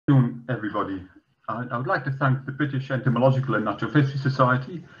Afternoon, everybody. I would like to thank the British Entomological and Natural History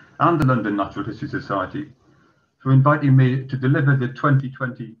Society and the London Natural History Society for inviting me to deliver the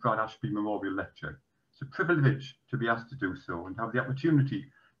 2020 Brian Ashby Memorial Lecture. It's a privilege to be asked to do so and have the opportunity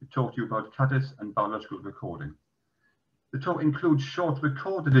to talk to you about Caddis and biological recording. The talk includes short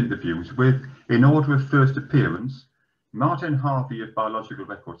recorded interviews with, in order of first appearance, Martin Harvey of Biological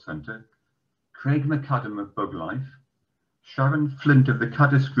Record Centre, Craig McAdam of Bug Life, Sharon Flint of the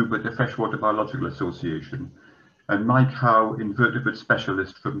Caddis Group at the Freshwater Biological Association, and Mike Howe, invertebrate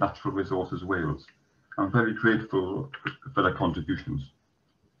specialist from Natural Resources Wales. I'm very grateful for their contributions.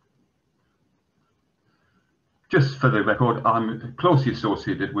 Just for the record, I'm closely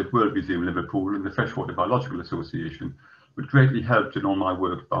associated with World Museum Liverpool and the Freshwater Biological Association, but greatly helped in all my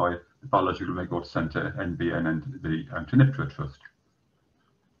work by the Biological Record Centre, NBN, and the Taniptera Trust.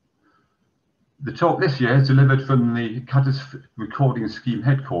 The talk this year is delivered from the Caddis Recording Scheme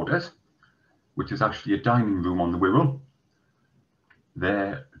headquarters, which is actually a dining room on the Wirral,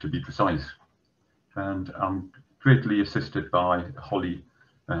 there to be precise. And I'm greatly assisted by Holly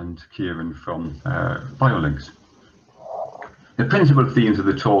and Kieran from BioLinks. The principal themes of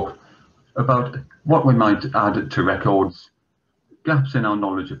the talk about what we might add to records, gaps in our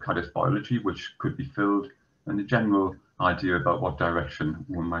knowledge of Caddis biology, which could be filled, and the general idea about what direction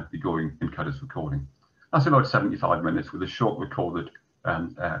one might be going in Caddis recording. That's about 75 minutes with a short recorded,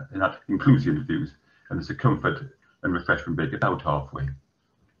 and that includes the interviews, and there's a comfort and refreshment break about halfway.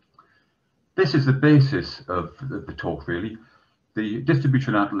 This is the basis of the talk, really. The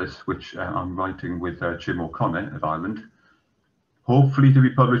distribution atlas, which I'm writing with Jim O'Connor of Ireland, hopefully to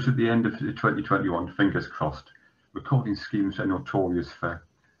be published at the end of 2021, fingers crossed. Recording schemes are notorious for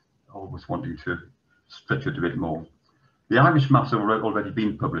always wanting to stretch it a bit more. The Irish maps have already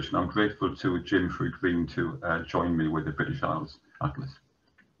been published, and I'm grateful to Jim for agreeing to join me with the British Isles Atlas.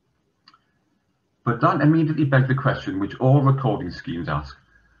 But that immediately begs the question which all recording schemes ask: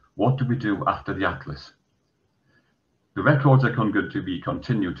 what do we do after the Atlas? The records are going to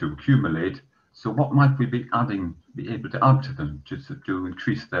continue to accumulate, so what might we be able to add to them to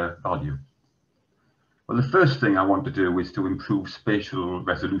increase their value? Well, the first thing I want to do is to improve spatial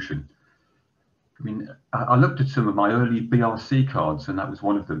resolution. I mean, I looked at some of my early BRC cards, and that was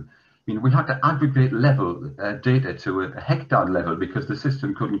one of them. I mean, we had to aggregate level data to a hectare level because the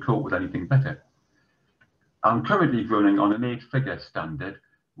system couldn't cope with anything better. I'm currently running on an 8-figure standard,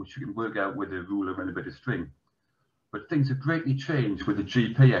 which you can work out with a ruler and a bit of string. But things have greatly changed with the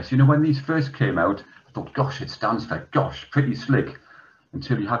GPS. You know, when these first came out, I thought, gosh, it stands for gosh, pretty slick,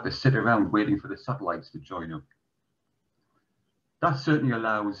 until you had to sit around waiting for the satellites to join up. That certainly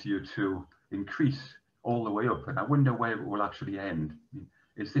allows you to increase all the way up, and I wonder where it will actually end.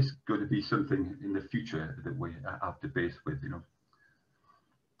 Is this going to be something in the future that we have to base with, you know?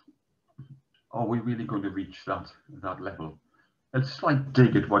 Are we really going to reach that level? A slight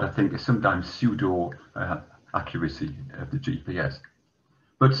dig at what I think is sometimes pseudo accuracy of the GPS,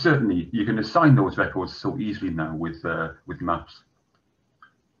 but certainly you can assign those records so easily now with maps.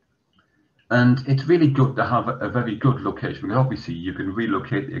 And it's really good to have a very good location, because obviously you can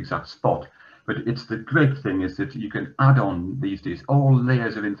relocate the exact spot, but it's the great thing is that you can add on these days all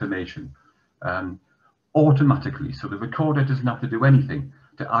layers of information automatically, so the recorder doesn't have to do anything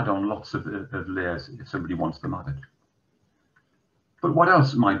to add on lots of layers if somebody wants them added. But what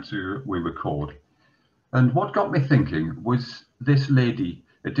else might we record? And what got me thinking was this lady,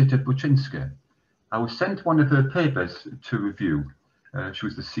 Edita Buczynska. I was sent one of her papers to review. She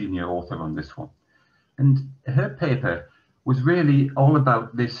was the senior author on this one. And her paper was really all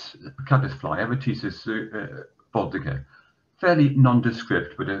about this caddisfly, Erythesis baltica. Fairly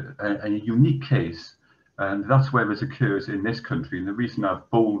nondescript, but a unique case. And that's where it occurs in this country. And the reason I've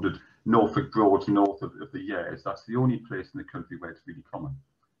bolded Norfolk Broads north of the Yare is that's the only place in the country where it's really common.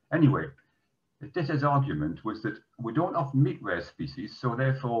 Anyway, Edita's argument was that we don't often meet rare species, so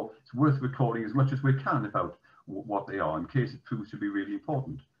therefore it's worth recording as much as we can about what they are in case it proves to be really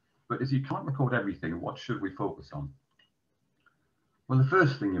important. But as you can't record everything, what should we focus on? Well, the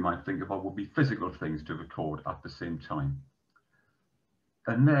first thing you might think about would be physical things to record at the same time.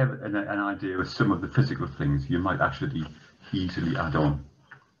 And there an idea of some of the physical things you might actually easily add on.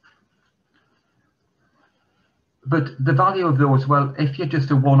 But the value of those, well, if you're just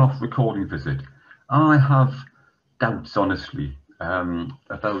a one-off recording visit, I have doubts, honestly,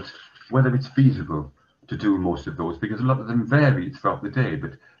 about whether it's feasible to do most of those, because a lot of them vary throughout the day.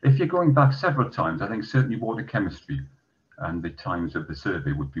 But if you're going back several times, I think certainly water chemistry and the times of the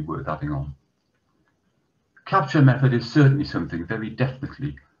survey would be worth adding on. Capture method is certainly something very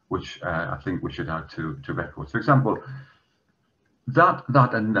definitely which I think we should add to records. For example, that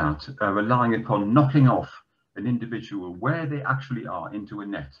are relying upon knocking off an individual where they actually are into a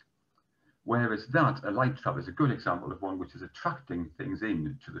net. Whereas a light trap is a good example of one which is attracting things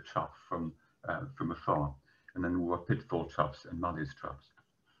into the trap from afar. And then there were pitfall traps and malice traps.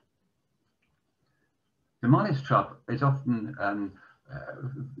 The malice trap is often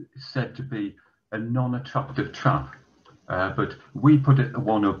said to be a non-attractive trap, but we put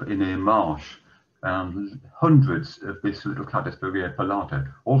one up in a marsh, and hundreds of this little Caddis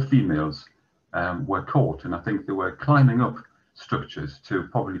pelata, all females, were caught, and I think they were climbing up structures to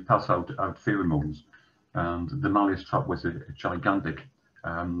probably pass out pheromones, and the malice trap was a gigantic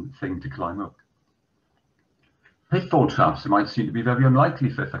thing to climb up. Pitfall traps might seem to be very unlikely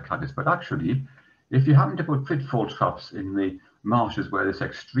for Caddis, but actually, if you happen to put pitfall traps in the marshes where this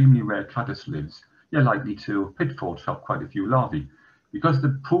extremely rare Caddis lives, you're likely to pitfall trap quite a few larvae. Because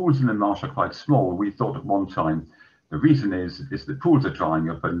the pools in the marsh are quite small, we thought at one time the reason is the pools are drying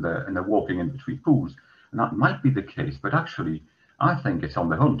up and they're walking in between pools. And that might be the case, but actually, I think it's on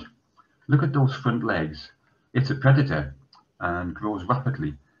the hunt. Look at those front legs. It's a predator and grows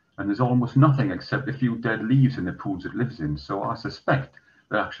rapidly. And there's almost nothing except a few dead leaves in the pools it lives in. So I suspect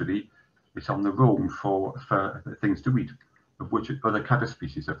that actually it's on the roam for things to eat, of which other Caddis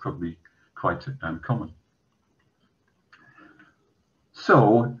species are probably quite common.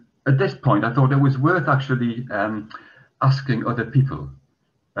 So at this point, I thought it was worth actually asking other people.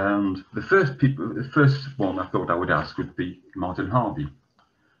 And the first one I thought I would ask would be Martin Harvey.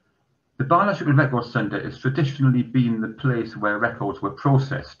 The Biological Records Centre has traditionally been the place where records were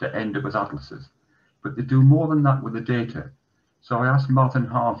processed to end up as atlases, but they do more than that with the data. So I asked Martin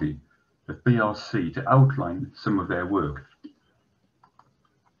Harvey of BRC to outline some of their work.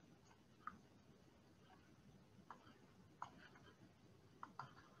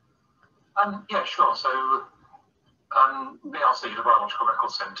 Yeah, sure. So BRC, the Biological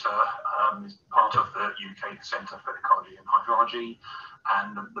Records Centre, is part of the UK Centre for Ecology and Hydrology,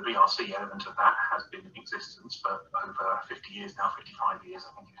 and the BRC element of that has been in existence for over 50 years now, 55 years,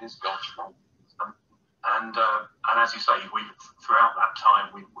 I think it is. And as you say, throughout that time,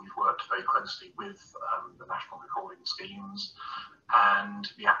 we've worked very closely with the national recording schemes, and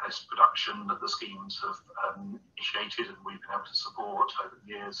the atlas production that the schemes have initiated and we've been able to support over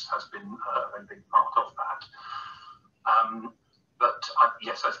the years has been a very big part of that.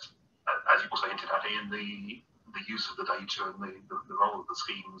 Yes, as you also hinted at, Ian, the use of the data and the role of the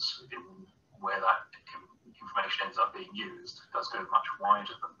schemes in where that information ends up being used does go much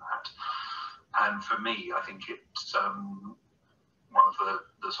wider than that. And for me, I think it's one of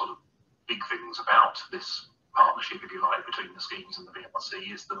the sort of big things about this partnership, if you like, between the schemes and the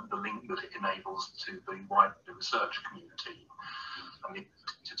BRC is the link that it enables to the wider research community. I mean,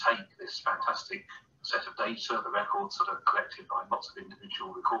 to take this fantastic set of data, the records that are collected by lots of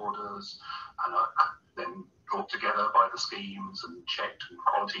individual recorders and are then brought together by the schemes and checked and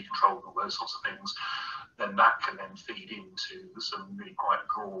quality controlled and all those sorts of things, then that can then feed into some really quite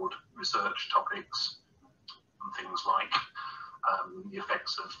broad research topics and things like the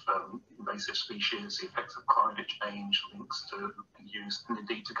effects of invasive species, the effects of climate change, links to use, and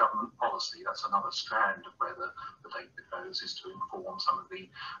indeed to government policy. That's another strand of where the data goes, is to inform some of the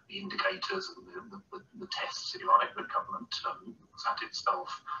indicators and the tests, if you like, that government looks at itself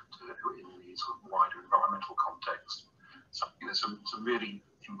in the sort of wider environmental context. So there's some really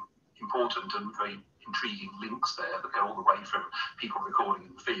important and very intriguing links there that go all the way from people recording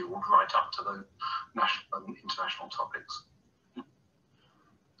in the field right up to the national and international topics.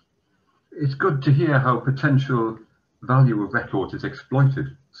 It's good to hear how potential value of records is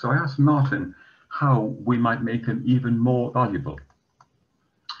exploited. So I asked Martin how we might make them even more valuable.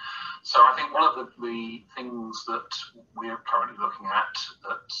 So I think one of the things that we're currently looking at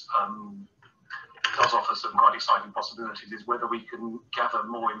that does offer some quite exciting possibilities is whether we can gather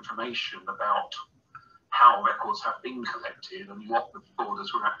more information about how records have been collected and what the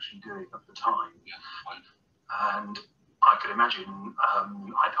recorders were actually doing at the time. And I could imagine,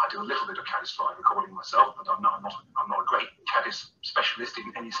 I do a little bit of Caddisfly recording myself, but I'm not a great Caddis specialist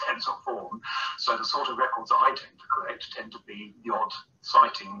in any sense or form. So the sort of records that I tend to collect tend to be the odd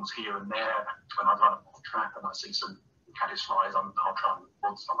sightings here and there when I run off track and I see some Caddisflies, I'll try and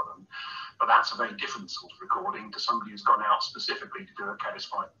record some of them. But that's a very different sort of recording to somebody who's gone out specifically to do a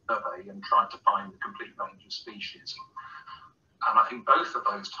Caddisfly survey and tried to find the complete range of species. And I think both of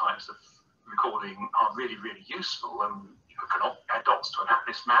those types of recording are really, really useful, and you can add dots to an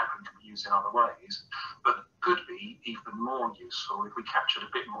atlas map and can be used in other ways, but could be even more useful if we captured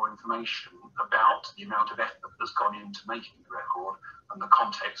a bit more information about the amount of effort that's gone into making the record and the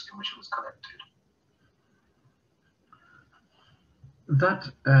context in which it was collected.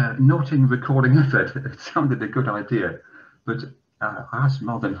 that noting recording effort, it sounded a good idea, but I asked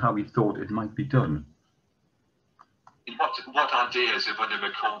Martin how he thought it might be done. What ideas of other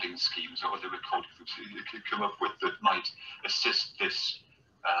recording schemes or other recording groups you could come up with that might assist this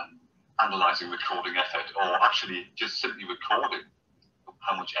analysing recording effort, or actually just simply recording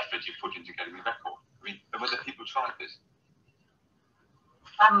how much effort you put into getting the record? I mean, have other people tried this?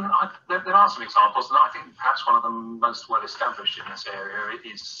 There are some examples, and I think perhaps one of the most well established in this area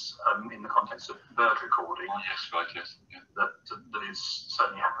is in the context of bird recording. Oh, yes, right, yes. Yeah. That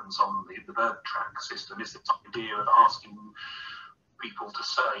certainly happens on the bird track system. Is the idea of asking people to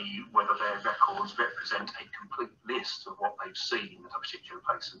say whether their records represent a complete list of what they've seen at a particular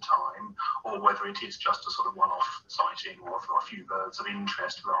place and time, or whether it is just a sort of one-off sighting or a few birds of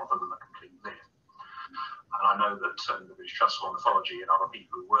interest rather than a complete list. And I know that the British Trust for Ornithology and other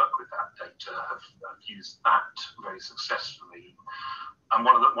people who work with that data have used that very successfully. And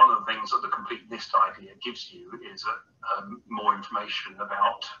one of the things that the complete list idea gives you is more information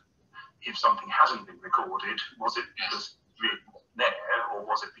about if something hasn't been recorded. Was it because it really wasn't there, or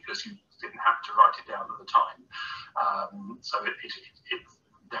was it because you didn't have to write it down at the time? So it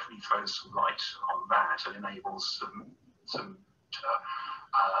definitely throws some light on that and enables some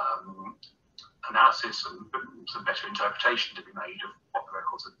analysis and some better interpretation to be made of what the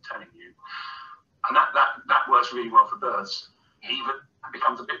records are telling you. And that works really well for birds. Even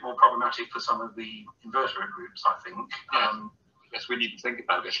becomes a bit more problematic for some of the invertebrate groups, I think. Yes, we need to think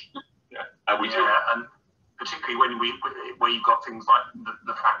about it. Yeah, and particularly where you've got things like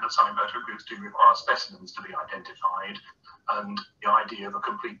the fact that some invertebrate groups do require specimens to be identified, and the idea of a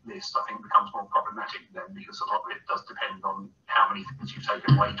complete list, I think, becomes more problematic then, because a lot of it does depend on how many things you've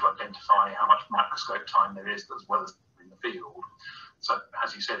taken away to identify, how much microscope time there is, as well as in the field. So,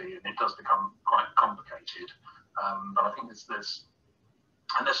 as you said, Ian, it does become quite complicated. But I think there's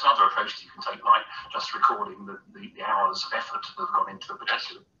some other approaches you can take, like just recording the hours of effort that have gone into a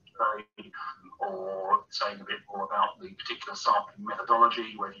particular day, or saying a bit more about the particular sampling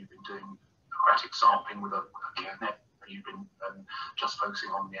methodology, whether you've been doing aquatic sampling with a net, you've been just focusing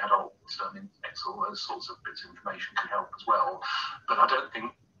on the adult insects. All those sorts of bits of information can help as well. But I don't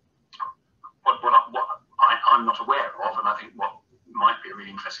think what I'm not aware of, and I think what might be a really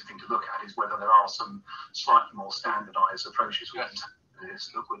interesting thing to look at, is whether there are some slightly more standardised approaches with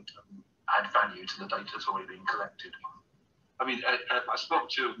this that would add value to the data that's already been collected. I mean, I spoke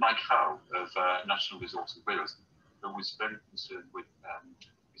to Mike Howe of National Resources Wales, who was very concerned with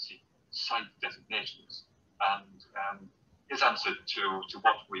site designations, and his answer to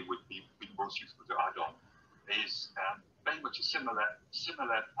what we would be most useful to add on is very much a similar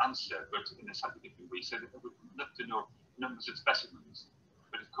answer, but in a slightly different way. He said that I would love to know numbers of specimens,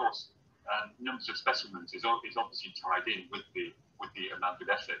 but of course, numbers of specimens is obviously tied in with the amount of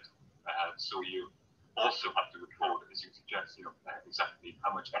effort. So you also have to record, as you suggest, exactly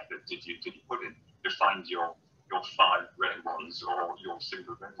how much effort did you put in to find your 5 red ones or your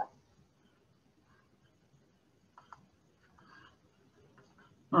single red one.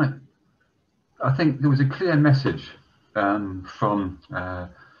 Right. I think there was a clear message from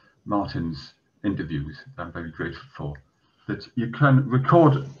Martin's interviews that I'm very grateful for, that you can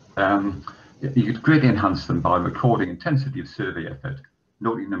record, you could greatly enhance them by recording intensity of survey effort,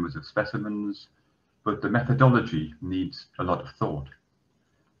 noting numbers of specimens, but the methodology needs a lot of thought.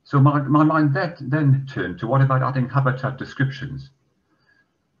 So my mind then turned to, what about adding habitat descriptions?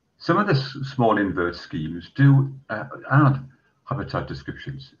 Some of the small invert schemes do add habitat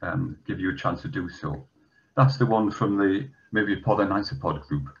descriptions, give you a chance to do so. That's the one from the maybe pod and isopod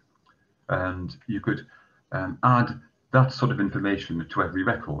group. And you could add that sort of information to every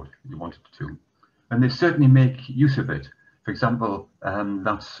record you wanted to. And they certainly make use of it. For example,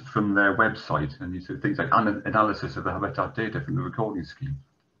 that's from their website, and these are things like analysis of the habitat data from the recording scheme.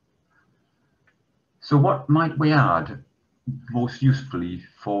 So what might we add most usefully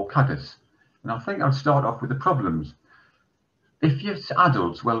for Caddis? And I think I'll start off with the problems. If it's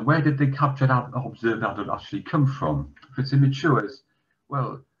adults, well, where did the captured observed adult actually come from? If it's immatures,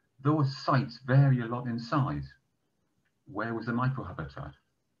 well, those sites vary a lot in size. Where was the microhabitat?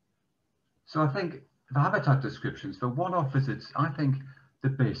 So I think the habitat descriptions for one-off visits, I think the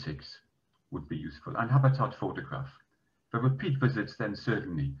basics would be useful, and habitat photograph. For repeat visits, then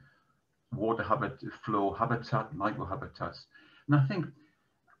certainly water habitat, flow habitat, microhabitats. And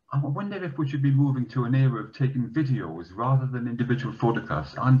I wonder if we should be moving to an era of taking videos rather than individual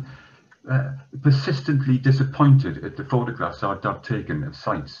photographs. I'm persistently disappointed at the photographs I've taken of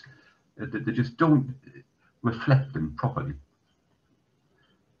sites. They just don't reflect them properly.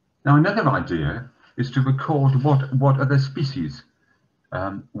 Now, another idea is to record what other species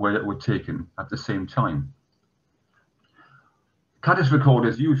were taken at the same time. Caddis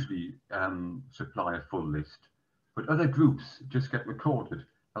recorders usually supply a full list, but other groups just get recorded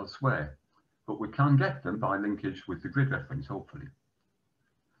elsewhere. But we can get them by linkage with the grid reference, hopefully.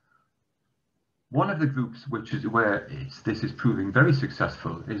 One of the groups which is where this is proving very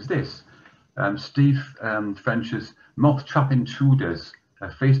successful is this. Steve French's Moth Trap Intruders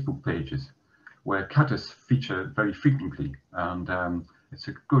Facebook pages, where Caddis feature very frequently, and it's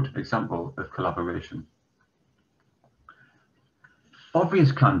a good example of collaboration.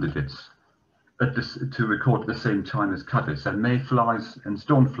 Obvious candidates to record at the same time as Caddis are mayflies and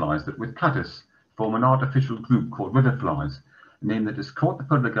stoneflies that with Caddis form an artificial group called riverflies, a name that has caught the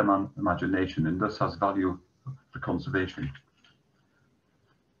public imagination and thus has value for conservation.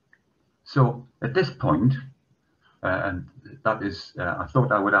 So at this point, and that is, I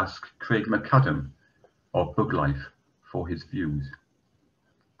thought I would ask Craig McAdam of Bug Life for his views.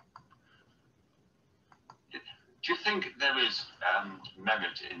 Do you think there is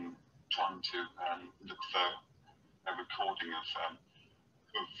merit in trying to look for a recording of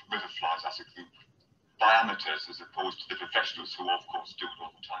riverflies as a group by amateurs as opposed to the professionals who, of course, do it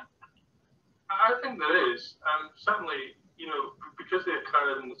all the time? I think there is. Certainly, because they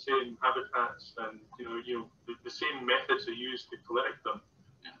occur in the same habitats and the same methods are used to collect them.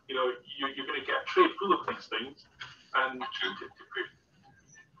 Yeah. You're going to get a tray full of these things, and to put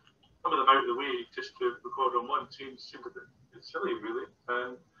some of them out of the way just to record on one seems a bit silly, really.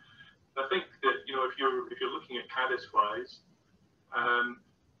 I think that if you're looking at caddisflies,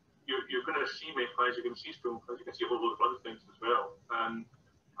 you're going to see mayflies, you're going to see stoneflies, you're going to see a whole lot of other things as well.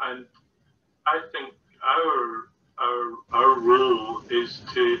 And I think our role is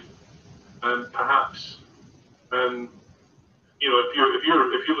to perhaps if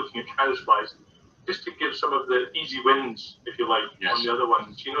you're looking at caddisflies, just to give some of the easy wins, if you like, yes, on the other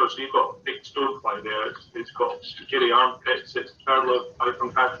ones. So you've got a big stonefly there. It's got hairy armpits. It's Perla,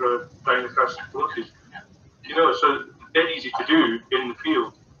 Pythonpatra, Dinocarus pilotis. So they're easy to do in the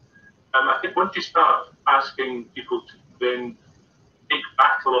field. I think once you start asking people to then take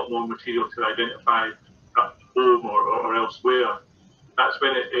back a lot more material to identify at home or elsewhere, that's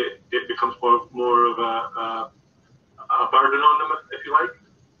when it becomes more of a burden on them, if you like.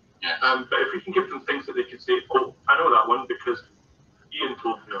 Yes. But if we can give them things that they can say, oh, I know that one because Ian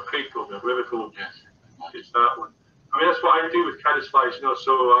told me, or Craig told me, or whoever told me, yes, it's that one. I mean, that's what I do with caddisflies,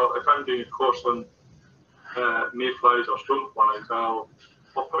 so if I'm doing a course on mayflies or stoneflies, I'll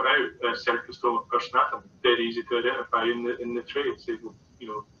put out Cercostoma personatum, dead easy to identify in the tray. Say,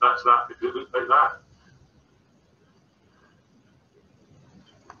 well, that's that because it looks like that.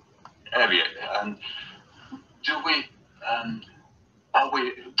 Area, are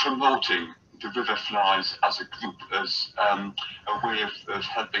we promoting the riverflies as a group as a way of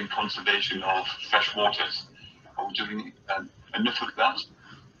helping conservation of fresh waters? Are we doing enough of that?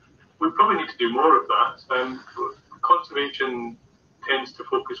 We probably need to do more of that. Conservation tends to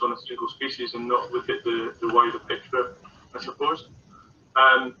focus on a single species and not look at the wider picture, I suppose.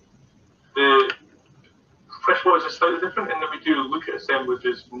 The freshwaters are slightly different in that we do look at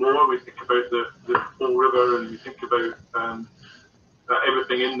assemblages more. We think about the whole river and we think about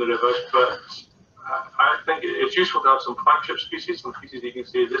everything in the river, but I think it's useful to have some flagship species, some species you can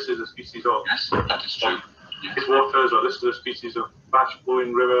say this is a species of. Yes, that is true. Yes. Waters, or this is a species of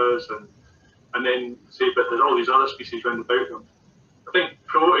fast-flowing rivers, and then say, but there's all these other species round about them. I think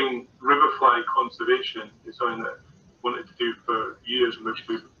promoting riverfly conservation is something that I wanted to do for years, and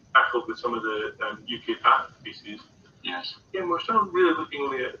we've tackled with some of the UK bat species. Yes. Yeah, we're still really looking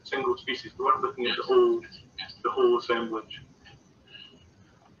only at single species. We weren't looking at the whole assemblage.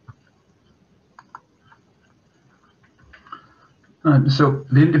 So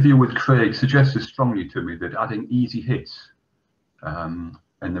the interview with Craig suggested strongly to me that adding easy hits in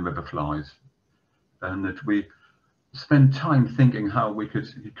the riverflies, and that we spend time thinking how we could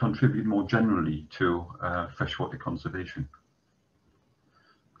contribute more generally to freshwater conservation.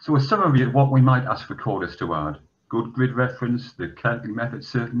 So a summary of what we might ask recorders to add: good grid reference, the counting method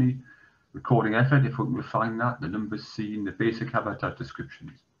certainly, recording effort if we can refine that, the numbers seen, the basic habitat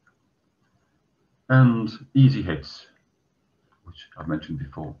descriptions, and easy hits, which I've mentioned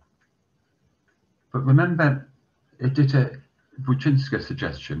before. But remember, it did a Buczynska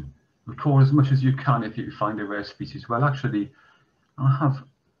suggestion: record as much as you can if you find a rare species. Well, actually, I have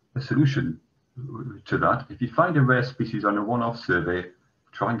a solution to that. If you find a rare species on a one-off survey,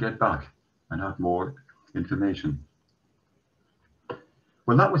 try and get back and add more information.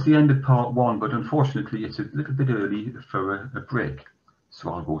 Well, that was the end of part one, but unfortunately it's a little bit early for a break. So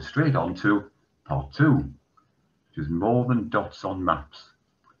I'll go straight on to part two. which is more than dots on maps.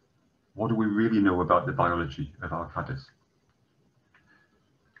 What do we really know about the biology of our caddis?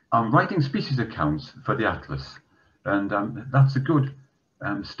 I'm writing species accounts for the atlas, and that's a good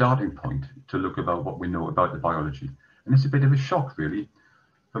starting point to look about what we know about the biology. And it's a bit of a shock, really.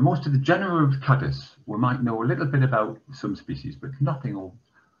 For most of the genera of caddis, we might know a little bit about some species, but nothing or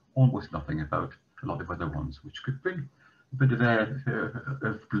almost nothing about a lot of other ones, which could bring a bit of air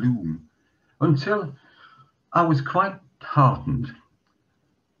of gloom, until I was quite heartened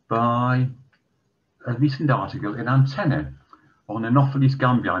by a recent article in Antenna on Anopheles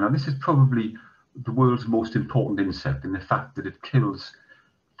gambiae. Now, this is probably the world's most important insect in the fact that it kills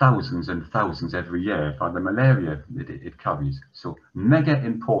thousands and thousands every year by the malaria it carries. So mega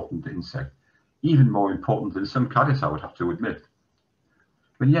important insect, even more important than some caddis, I would have to admit.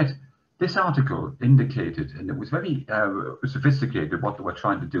 But yet this article indicated, and it was very sophisticated, what they were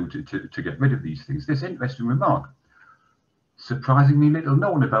trying to do to get rid of these things. This interesting remark, surprisingly little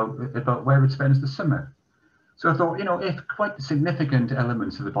known about where it spends the summer. So I thought, you know, if quite significant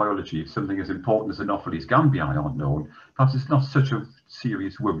elements of the biology of something as important as Anopheles gambiae aren't known, perhaps it's not such a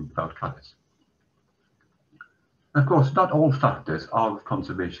serious worry about caddis. Of course, not all factors are of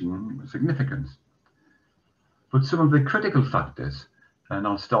conservation significance, but some of the critical factors, and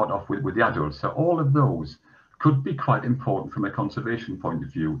I'll start off with the adults, so all of those could be quite important from a conservation point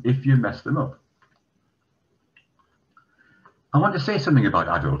of view if you mess them up. I want to say something about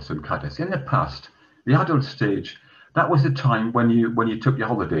adults and caddis. In the past, the adult stage, that was the time when you took your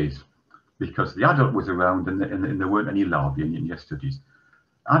holidays, because the adult was around and there weren't any larvae in your studies.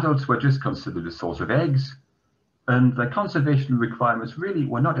 Adults were just considered a source of eggs, and their conservation requirements really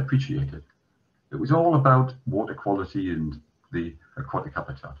were not appreciated. It was all about water quality and the aquatic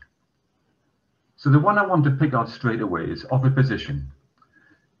habitat. So the one I want to pick out straight away is oviposition.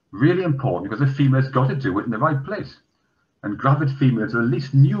 Really important, because the female's got to do it in the right place. And gravid females are the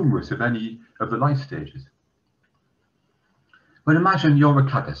least numerous of any of the life stages. But imagine you're a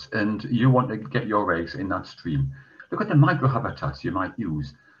caddis and you want to get your eggs in that stream. Look at the microhabitats you might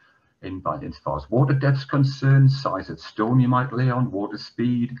use as far as water depth's concerned, size of stone you might lay on, water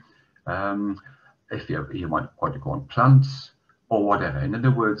speed, if you might want to go on plants or whatever. In other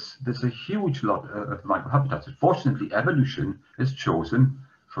words, there's a huge lot of microhabitats. Fortunately, evolution has chosen,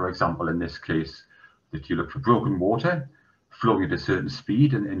 for example, in this case, that you look for broken water, flowing at a certain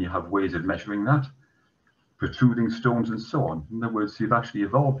speed, and you have ways of measuring that, protruding stones and so on. In other words, you've actually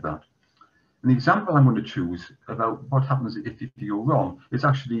evolved that. And the example I'm going to choose about what happens if you go wrong is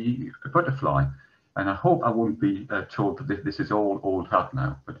actually a butterfly. And I hope I won't be told that this is all old hat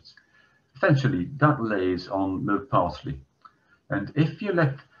now, but it's essentially that lays on milk parsley. And if you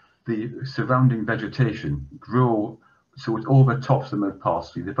let the surrounding vegetation grow so it overtops the milk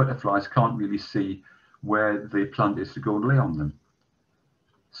parsley, the butterflies can't really see where the plant is to go and lay on them.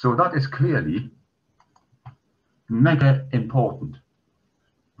 So that is clearly mega important.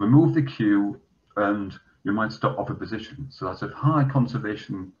 Remove the queue and you might stop oviposition. So that's of high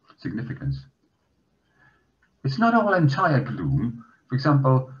conservation significance. It's not all entire gloom. For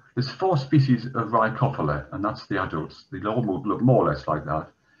example, there's 4 species of Rhicophylla, and that's the adults. They all look more or less like that,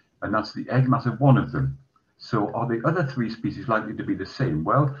 and that's the egg mass of one of them. So are the other 3 species likely to be the same?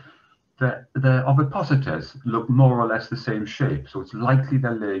 Well, the ovipositors look more or less the same shape, so it's likely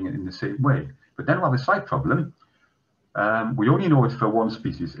they're laying it in the same way. But then we have a slight problem. We only know it's for 1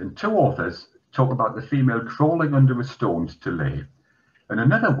 species, and 2 authors talk about the female crawling under a stone to lay, and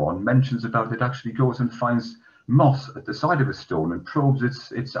another one mentions about it actually goes and finds moss at the side of a stone and probes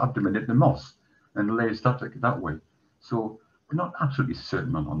its abdomen in the moss and lays that way. So we're not absolutely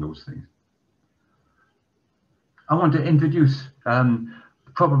certain on those things. I want to introduce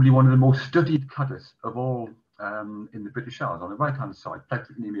probably one of the most studied caddis of all in the British Isles. On the right hand side,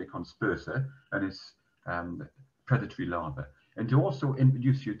 Plectropnemia conspersa and its predatory larvae, and to also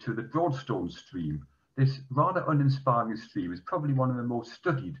introduce you to the Broadstone stream. This rather uninspiring stream is probably one of the most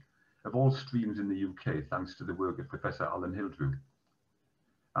studied of all streams in the UK, thanks to the work of Professor Alan Hildrew.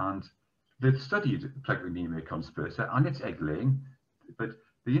 And they've studied Plectropnemia conspersa and its egg laying, but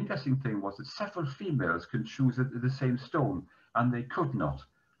the interesting thing was that several females can choose the same stone, and they could not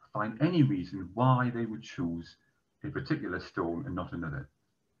find any reason why they would choose a particular stone and not another.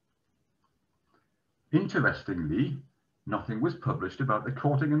 Interestingly, nothing was published about the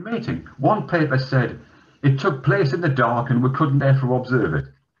courting and mating. One paper said it took place in the dark and we couldn't therefore observe it.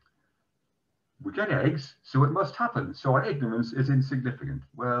 We get eggs, so it must happen, so our ignorance is insignificant.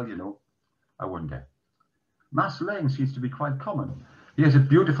 Well, you know, I wonder. Mass laying seems to be quite common. Here's a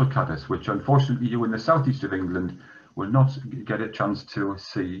beautiful caddis, which unfortunately you in the southeast of England will not get a chance to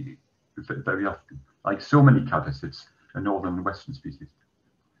see very often. Like so many caddis, it's a northern and western species.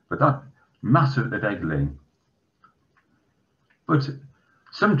 But that massive at egg laying. But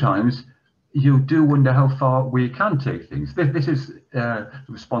sometimes you do wonder how far we can take things. This is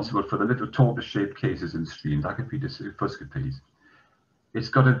responsible for the little tortoise-shaped cases in streams, Agapetus fuscipes. It's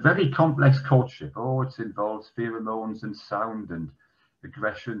got a very complex courtship. Oh, it involves pheromones and sound and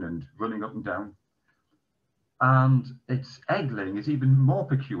aggression and running up and down. And its egg laying is even more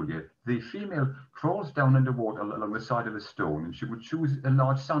peculiar. The female crawls down underwater along the side of a stone, and she would choose a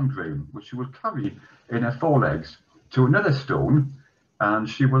large sand grain, which she will carry in her forelegs to another stone, and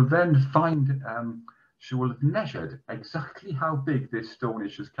she will then find, she will have measured exactly how big this stone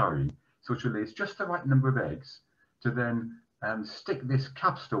is she's carrying, so she lays just the right number of eggs to then stick this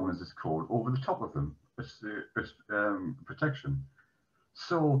capstone, as it's called, over the top of them as protection.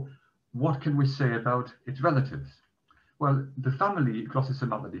 So what can we say about its relatives? Well, the family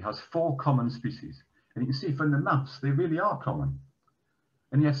Glossosomatidae has 4 common species, and you can see from the maps they really are common.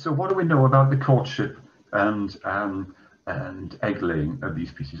 And yes, so what do we know about the courtship and egg laying of these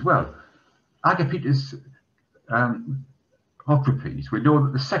species? Well, Agapetus ochripes, we know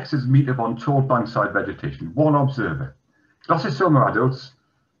that the sexes meet upon tall bankside vegetation, one observer. Glossosoma adults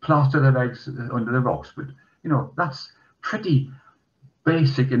plaster their eggs under the rocks, but you know, that's pretty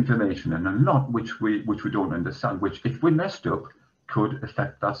basic information, and a lot which we don't understand, which if we messed up could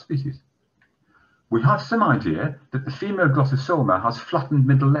affect that species. We have some idea that the female Glossosoma has flattened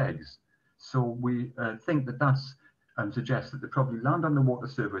middle legs, so we think that that's suggests that they probably land on the water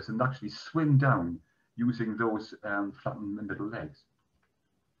surface and actually swim down using those flattened middle legs.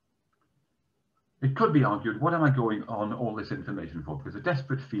 It could be argued, what am I going on all this information for? Because a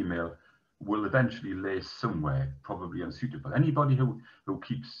desperate female will eventually lay somewhere, probably unsuitable. Anybody who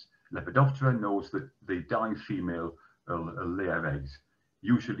keeps Lepidoptera knows that the dying female will lay her eggs,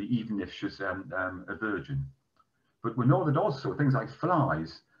 usually even if she's a virgin. But we know that also things like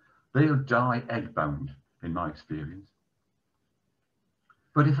flies, they'll die egg-bound, in my experience.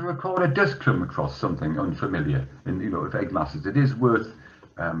 But if a recorder does come across something unfamiliar in, of egg masses, it is worth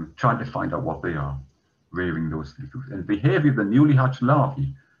trying to find out what they are, rearing those things. And behavior of the newly hatched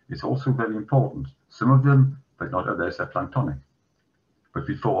larvae is also very important. Some of them, but not others, are planktonic. But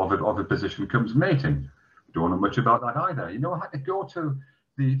before oviposition comes mating. Don't know much about that either. You know, I had to go to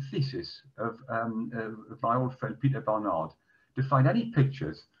the thesis of my old friend Peter Barnard to find any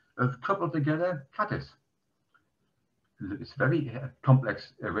pictures of coupled together caddis. It's a very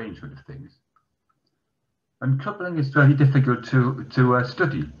complex arrangement of things. And coupling is very difficult to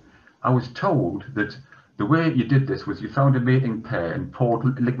study. I was told that the way you did this was you found a mating pair and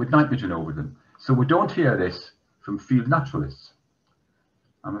poured liquid nitrogen over them. So we don't hear this from field naturalists.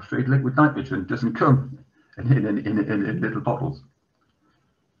 I'm afraid liquid nitrogen doesn't come in little bottles.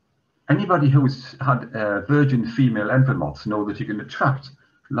 Anybody who's had virgin female emperor moths know that you can attract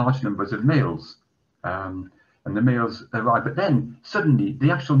large numbers of males, and the males arrive, but then suddenly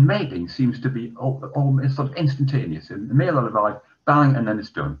the actual mating seems to be almost sort of instantaneous, and the male will arrive, bang, and then it's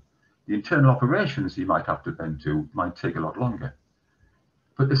done. The internal operations you might have to then do might take a lot longer.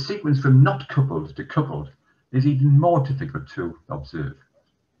 But the sequence from not coupled to coupled is even more difficult to observe.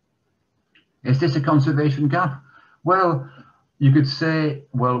 Is this a conservation gap? Well, you could say,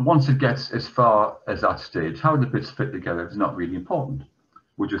 well, once it gets as far as that stage, how the bits fit together is not really important.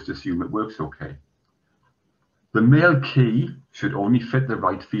 We'll just assume it works okay. The male key should only fit the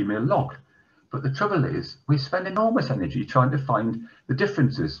right female lock. But the trouble is, we spend enormous energy trying to find the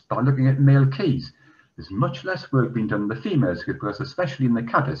differences by looking at male keys. There's much less work being done on the females, because especially in the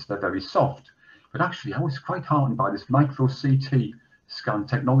Caddis, they're very soft. But actually, I was quite heartened by this micro CT scan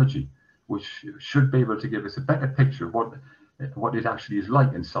technology, which should be able to give us a better picture of what it actually is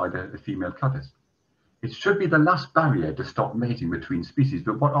like inside a female Caddis. It should be the last barrier to stop mating between species,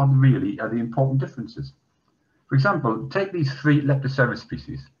 but what are the important differences? For example, take these 3 Leptocerus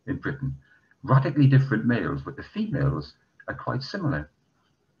species in Britain. Radically different males, but the females are quite similar.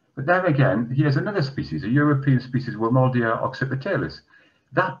 But there again, here's another species, a European species, Wormoldia occipitalis.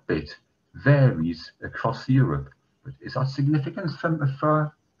 That bit varies across Europe. But is that significant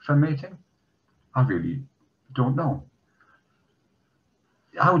for mating? I really don't know.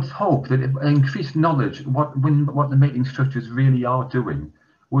 I would hope that increased knowledge what the mating structures really are doing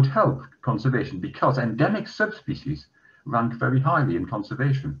would help conservation, because endemic subspecies rank very highly in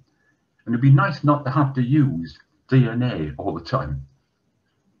conservation. And it'd be nice not to have to use DNA all the time.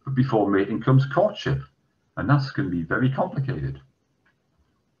 But before mating comes courtship, and that's going to be very complicated.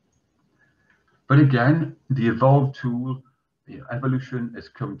 But again, the evolved tool, evolution has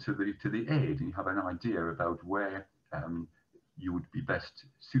come to the aid, and you have an idea about where you would be best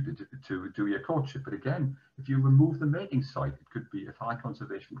suited to do your courtship. But again, if you remove the mating site, it could be of high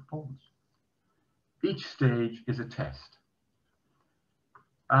conservation importance. Each stage is a test.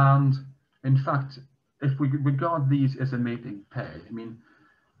 And in fact, if we regard these as a mating pair, I mean,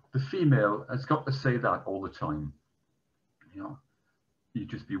 the female has got to say that all the time. You know, you'd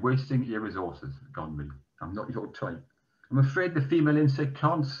just be wasting your resources, gone me. I'm not your type. I'm afraid the female insect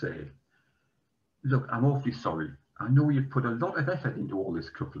can't say, look, I'm awfully sorry. I know you've put a lot of effort into all this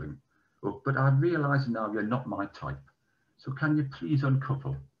coupling, but I realise now you're not my type. So can you please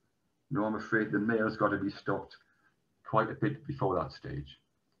uncouple? No, I'm afraid the male's got to be stopped quite a bit before that stage.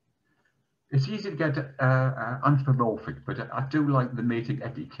 It's easy to get anthropomorphic, but I do like the mating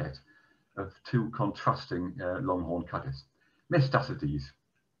etiquette of two contrasting longhorn caddis. Metastases,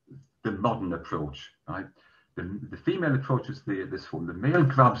 the modern approach, right? The female approaches this form. The male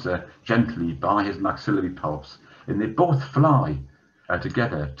grabs her gently by his maxillary palps, and they both fly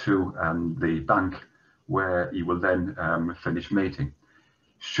together to the bank where he will then finish mating.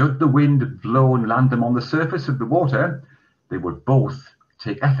 Should the wind blow and land them on the surface of the water, they would both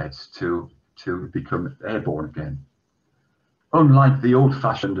take efforts to become airborne again. Unlike the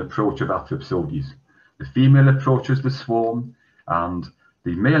old-fashioned approach of Athrapsodes, the female approaches the swarm, and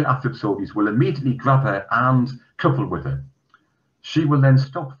the male Athrapsodes will immediately grab her and couple with her. She will then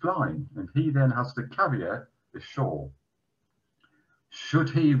stop flying, and he then has to carry her ashore. Should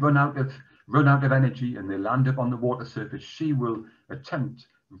he run out of energy and they land up on the water surface, she will attempt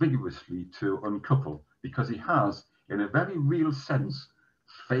rigorously to uncouple, because he has, in a very real sense,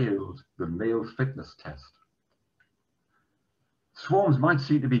 failed the male fitness test. Swarms might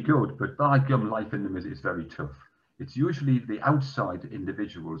seem to be good, but by gum, life in them is very tough. It's usually the outside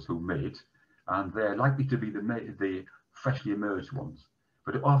individuals who mate, and they're likely to be the freshly emerged ones.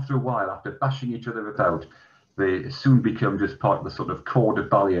 But after a while, after bashing each other about, they soon become just part of the sort of corps de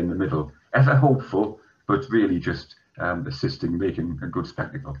ballet in the middle, ever hopeful, but really just assisting making a good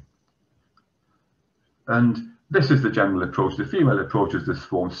spectacle. And this is the general approach. The female approaches the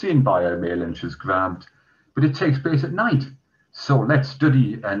swarm, seen by a male and she's grabbed, but it takes place at night. So let's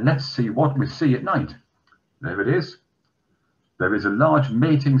study and let's see what we see at night. There it is. There is a large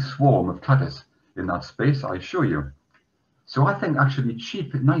mating swarm of caddis in that space, I assure you. So I think actually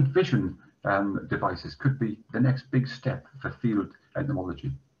cheap night vision devices could be the next big step for field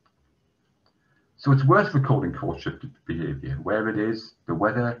entomology. So it's worth recording courtship behaviour, where it is, the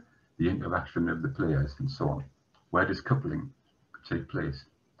weather, the interaction of the players, and so on. Where does coupling take place?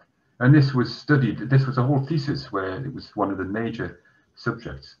 And this was studied, this was a whole thesis where it was one of the major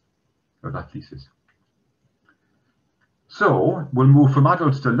subjects of that thesis. So we'll move from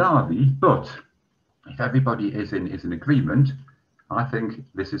adults to larvae, but if everybody is in agreement, I think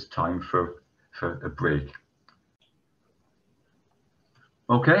this is time for a break.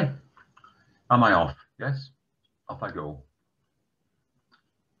 Okay, am I off? Yes, off I go.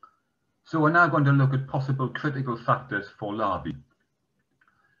 So we're now going to look at possible critical factors for larvae,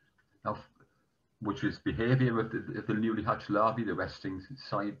 now, which is behaviour of the newly hatched larvae, the resting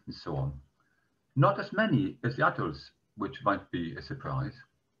site, and so on. Not as many as the adults, which might be a surprise.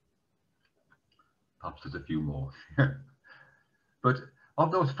 Perhaps there's a few more. But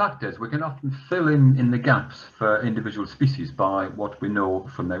of those factors, we can often fill in the gaps for individual species by what we know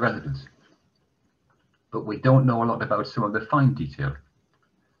from their residence. But we don't know a lot about some of the fine detail.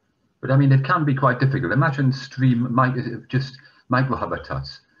 But I mean, it can be quite difficult. Imagine stream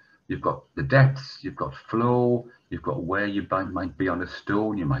microhabitats. You've got the depths, you've got flow, you've got where you might be on a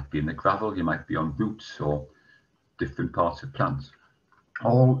stone, you might be in the gravel, you might be on roots or different parts of plants.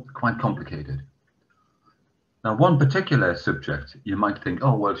 All quite complicated. Now, one particular subject, you might think,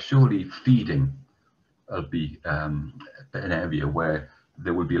 oh, well, surely feeding will be an area where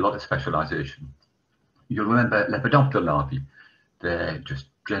there would be a lot of specialization. You'll remember Lepidoptera larvae. They're just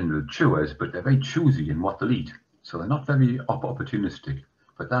general chewers, but they're very choosy in what they'll eat. So they're not very opportunistic.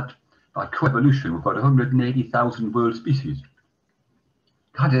 But that, by coevolution, we've got 180,000 world species.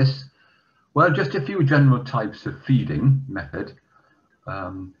 Caddis, well, just a few general types of feeding method.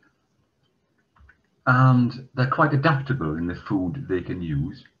 And they're quite adaptable in the food they can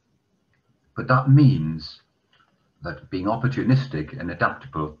use. But that means that being opportunistic and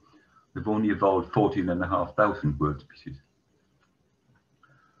adaptable, they've only evolved 14,500 world species.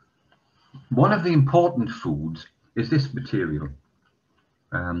 One of the important foods is this material,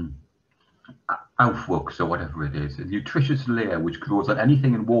 Aufwuchs or whatever it is, a nutritious layer which grows on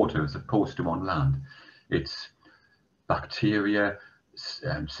anything in water as opposed to on land. It's bacteria,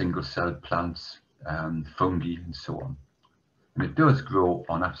 single-celled plants, fungi, and so on. And it does grow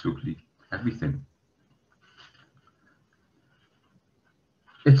on absolutely everything.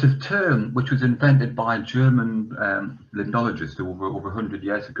 It's a term which was invented by a German linologist over 100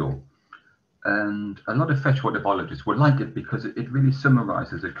 years ago. And a lot of freshwater biologists would like it because it really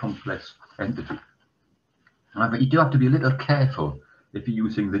summarizes a complex entity. However, you do have to be a little careful if you're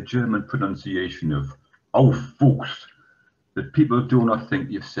using the German pronunciation of Aufwuchs, that people do not think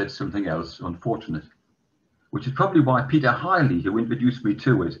you've said something else unfortunate. Which is probably why Peter Hiley, who introduced me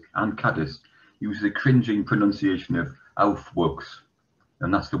to it, and Caddis, uses a cringing pronunciation of Aufwuchs,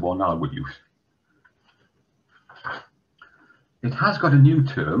 and that's the one I would use. It has got a new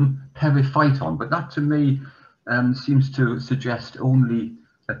term, periphyton, but that to me seems to suggest only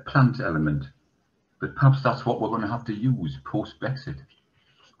a plant element. But perhaps that's what we're going to have to use post-Brexit.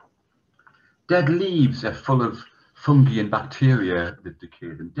 Dead leaves are full of fungi and bacteria that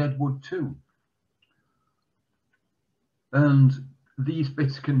decayed, and dead wood too. And these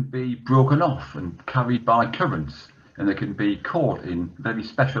bits can be broken off and carried by currents, and they can be caught in very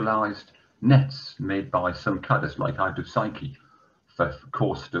specialised nets made by some caddis like Hydropsyche for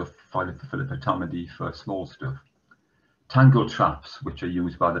coarse stuff, Philopotamidae for small stuff. Tangle traps, which are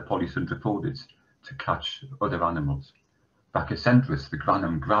used by the Polycentropodes to catch other animals. Bacchocentris, the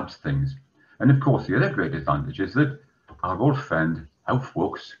granum, grabs things. And of course, the other great advantage is that our old friend,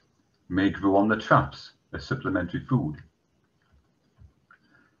 Aufwuchs, may grow on the traps as supplementary food.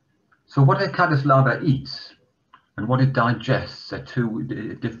 So what a caddis larva eats and what it digests are two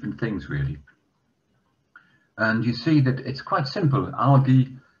different things, really. And you see that it's quite simple.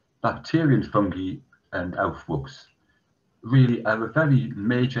 Algae, bacterial fungi, and Aufwuchs really are a very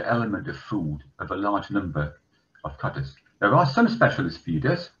major element of food of a large number of caddis. There are some specialist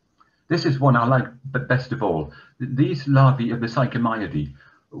feeders. This is one I like best of all. These larvae of the Psychomyidae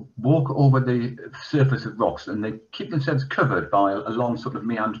walk over the surface of rocks and they keep themselves covered by a long sort of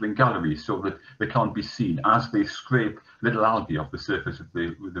meandering gallery so that they can't be seen as they scrape little algae off the surface of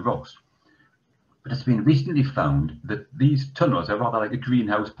the rocks. But it's been recently found that these tunnels are rather like a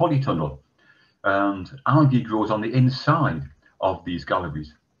greenhouse polytunnel, and algae grows on the inside of these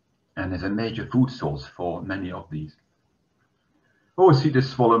galleries, and there's a major food source for many of these. Oh, see the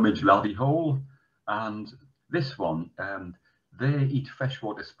swallow midge larvae hole, and this one, they eat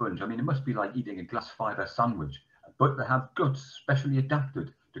freshwater sponge. I mean, it must be like eating a glass fibre sandwich, but they have guts specially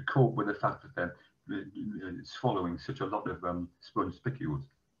adapted to cope with the fact that they're swallowing such a lot of sponge spicules.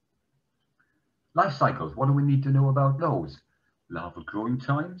 Life cycles, what do we need to know about those? Larval growing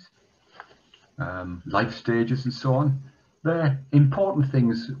times, life stages and so on. They're important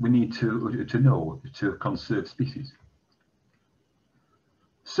things we need to know to conserve species.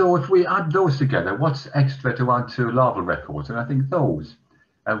 So if we add those together, what's extra to add to larval records? And I think those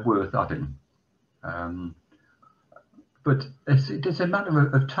are worth adding. But it's a matter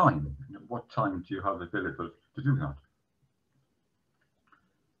of time. What time do you have available to do that?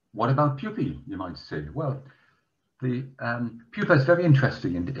 What about pupae, you might say? Well, the pupa is very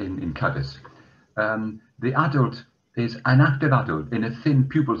interesting in Caddis. The adult is an active adult in a thin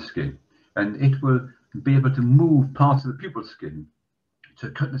pupal skin, and it will be able to move parts of the pupal skin to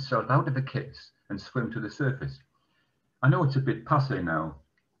cut itself out of the case and swim to the surface. I know it's a bit passé now,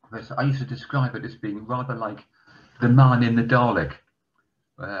 but I used to describe it as being rather like the man in the Dalek,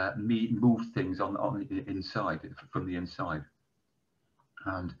 move things on the inside, from the inside.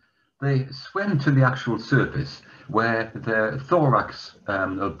 And they swim to the actual surface where their thorax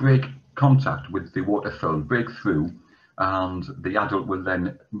will break contact with the water film, break through, and the adult will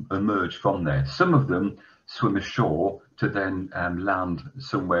then emerge from there. Some of them swim ashore to then land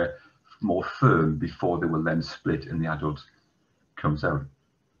somewhere more firm before they will then split and the adult comes out.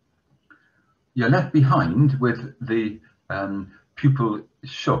 You're left behind with the pupal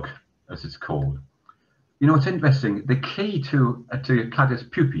shuck, as it's called. You know, it's interesting. The key to Caddis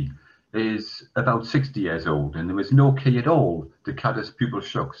pupae is about 60 years old, and there was no key at all to Caddis pupal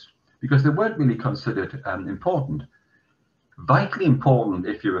shucks because they weren't really considered important. Vitally important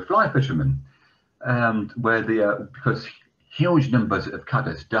if you're a fly fisherman, where they are, because huge numbers of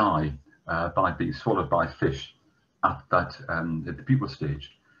caddis die by being swallowed by fish at that at the pupal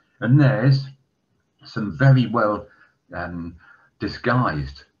stage, and there's some very well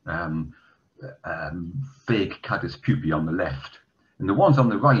disguised fake Caddis pupae on the left, and the ones on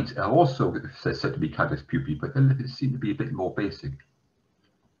the right are also said to be Caddis pupae, but they seem to be a bit more basic.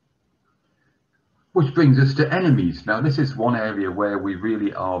 Which brings us to enemies. Now, this is one area where we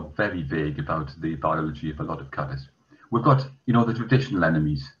really are very vague about the biology of a lot of caddis. We've got, you know, the traditional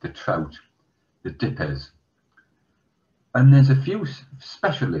enemies, the trout, the dippers, and there's a few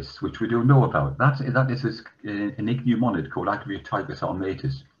specialists which we don't know about. That is an ichneummonid called Agrioptychus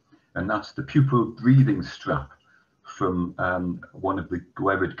armatus, and that's the pupal breathing strap from one of the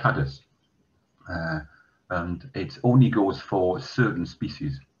guerid Caddis, and it only goes for certain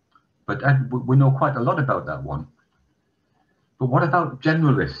species. But we know quite a lot about that one. But what about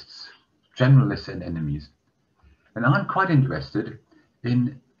generalists and enemies? And I'm quite interested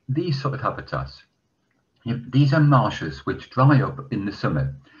in these sort of habitats. These are marshes which dry up in the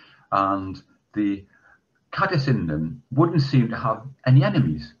summer, and the caddis in them wouldn't seem to have any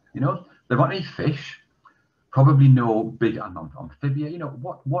enemies. You know, there aren't any fish, probably no big amphibia. You know,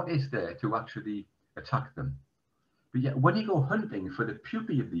 what is there to actually attack them? But yet, when you go hunting for the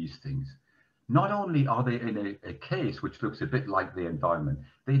pupae of these things, not only are they in a case which looks a bit like the environment,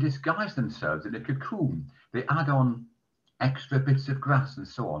 they disguise themselves in a cocoon. They add on extra bits of grass and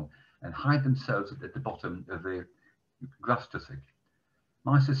so on, and hide themselves at the bottom of the grass tussock.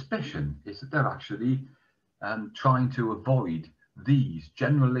 My suspicion is that they're actually trying to avoid these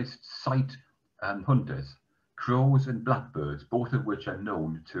generalist sight hunters, crows and blackbirds, both of which are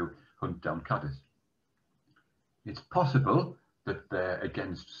known to hunt down caddis. It's possible that they're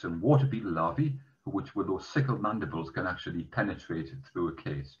against some water beetle larvae, which with those sickle mandibles can actually penetrate through a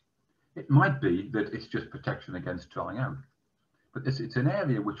case. It might be that it's just protection against drying out. But it's an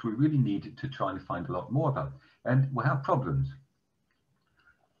area which we really need to try and find a lot more about. And we have problems.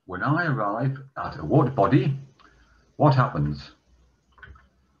 When I arrive at a water body, what happens?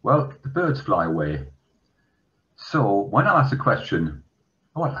 Well, the birds fly away. So when I ask the question,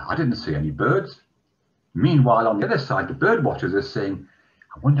 well, I didn't see any birds. Meanwhile, on the other side, the bird watchers are saying,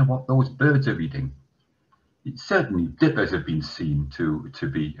 I wonder what those birds are eating. Certainly, dippers have been seen to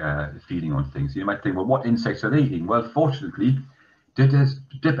be feeding on things. You might think, well, what insects are they eating? Well, fortunately,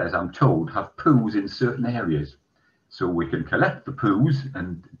 dippers, I'm told, have poos in certain areas. So we can collect the poos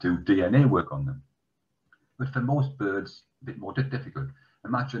and do DNA work on them. But for most birds, a bit more difficult.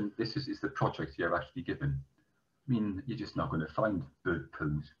 Imagine this is the project you're actually given. I mean, you're just not going to find bird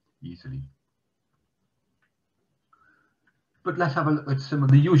poos easily. But let's have a look at some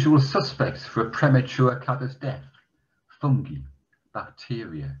of the usual suspects for a premature caddis death: fungi,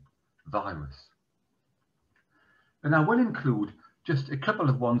 bacteria, virus. And I will include just a couple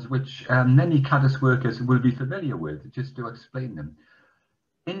of ones which many caddis workers will be familiar with, just to explain them.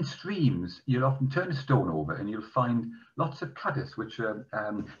 In streams, you'll often turn a stone over and you'll find lots of caddis, which are,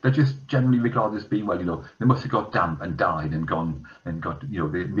 they're just generally regarded as being, well, you know, they must have got damp and died and gone and got, you know,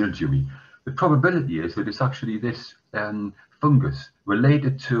 they're mildewy. The probability is that it's actually this fungus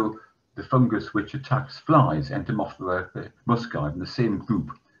related to the fungus which attacks flies, Entomophora muscae, in the same group,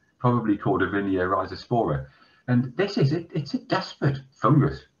 probably called Avinia rhizospora. And this is it, it's a desperate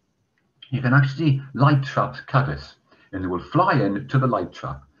fungus. You can actually light trap caddis, and they will fly in to the light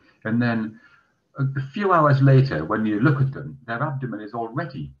trap. And then a few hours later, when you look at them, their abdomen is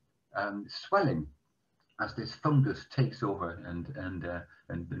already swelling as this fungus takes over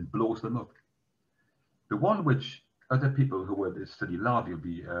and blows them up. The one which other people who were study larvae will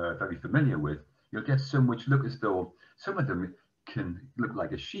be very familiar with, you'll get some which look as though some of them can look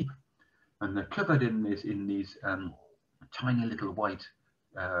like a sheep, and they're covered in these tiny little white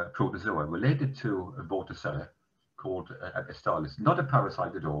protozoa related to a vorticella called Epistalis. Not a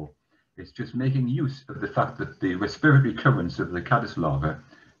parasite at all. It's just making use of the fact that the respiratory currents of the caddis larva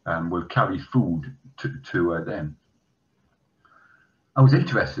will carry food to them. I was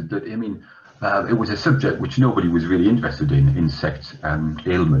interested that, I mean, it was a subject which nobody was really interested in, insect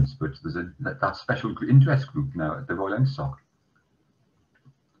ailments, but there's that special interest group now at the Royal Enstock.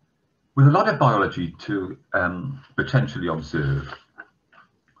 With a lot of biology to potentially observe,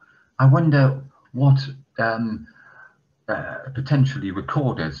 I wonder what potentially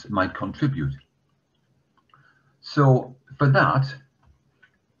recorders might contribute. So for that,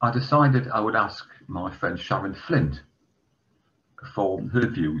 I decided I would ask my friend Sharon Flint for her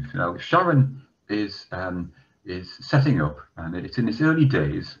views. Now, Sharon is setting up, and it's in its early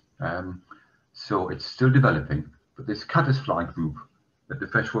days, so it's still developing, but this Caddisfly group at the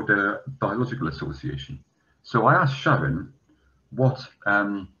Freshwater Biological Association. So I asked Sharon what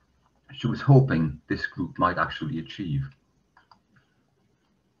she was hoping this group might actually achieve.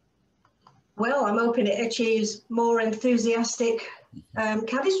 Well, I'm hoping it achieves more enthusiastic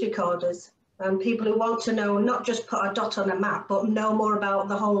caddis recorders and people who want to know, not just put a dot on a map, but know more about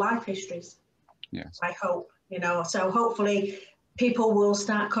the whole life histories. Yes. I hope, you know, so hopefully people will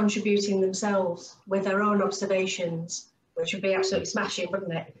start contributing themselves with their own observations, which would be absolutely smashing,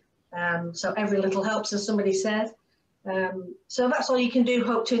 wouldn't it? So every little helps, as somebody said. So that's all you can do,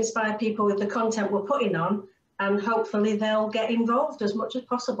 hope to inspire people with the content we're putting on, and hopefully they'll get involved as much as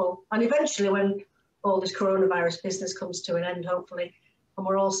possible. And eventually, when all this coronavirus business comes to an end, hopefully, and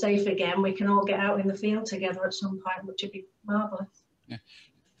we're all safe again, we can all get out in the field together at some point, which would be marvellous. Yeah.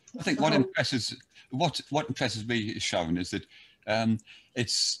 I think what impresses me, Sharon, is that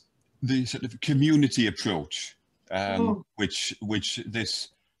it's the sort of community approach which this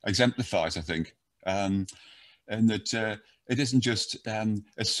exemplifies, I think, and that it isn't just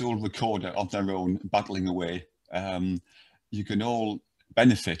a sole recorder of their own battling away. You can all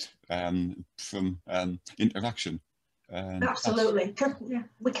benefit from interaction. Absolutely. Yeah.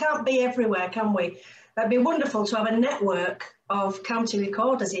 We can't be everywhere, can we? It'd be wonderful to have a network of county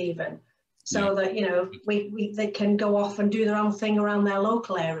recorders even, so that, you know, they can go off and do their own thing around their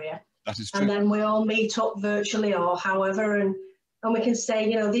local area. That is true. And then we all meet up virtually or however, and we can say,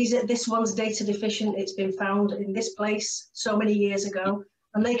 you know, this one's data deficient, it's been found in this place so many years ago,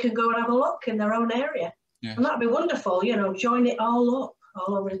 and they can go and have a look in their own area. Yeah. And that'd be wonderful, you know, join it all up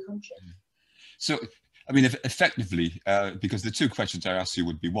all over the country. So, I mean, effectively, because the two questions I asked you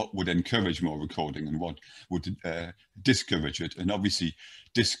would be what would encourage more recording and what would discourage it. And obviously,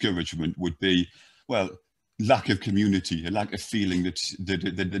 discouragement would be, well, lack of community, a lack of feeling that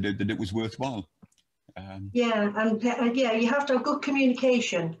it was worthwhile. Yeah, and yeah, you have to have good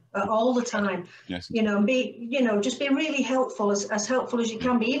communication all the time. Yes. You know, just be really helpful, as helpful as you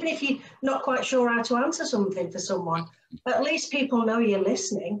can be, even if you're not quite sure how to answer something for someone. At least people know you're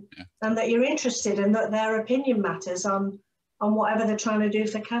listening and that you're interested and that their opinion matters on whatever they're trying to do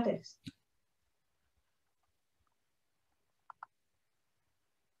for Caddis.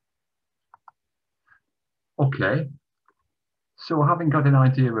 Okay. So having got an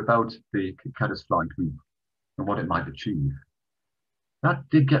idea about the Caddisfly Group and what it might achieve, that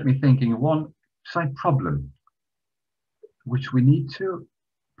did get me thinking one side problem which we need to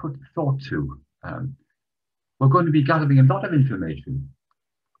put thought to. We're going to be gathering a lot of information,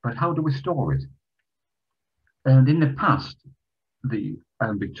 but how do we store it? And in the past, the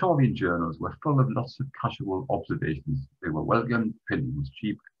Victorian journals were full of lots of casual observations. They were welcome, printing was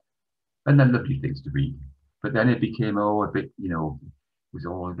cheap, and they're lovely things to read. But then it became, a bit, you know, it was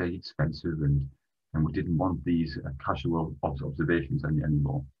all very expensive, and we didn't want these casual observations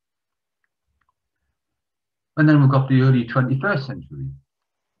anymore. And then we've got the early 21st century,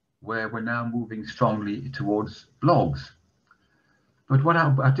 where we're now moving strongly towards blogs. But what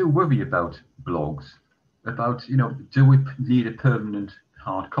I do worry about blogs, about, you know, do we need a permanent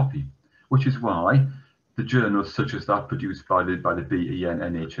hard copy? Which is why the journals such as that produced by the BEN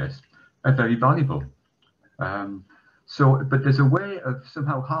NHS are very valuable. But there's a way of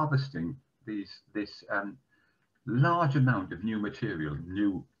somehow harvesting this large amount of new material,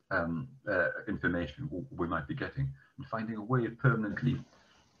 new information we might be getting, and finding a way of permanently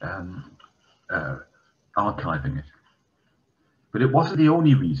archiving it. But it wasn't the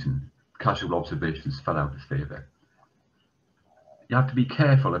only reason casual observations fell out of favour. You have to be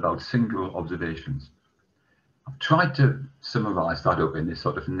careful about single observations. I've tried to summarise that up in this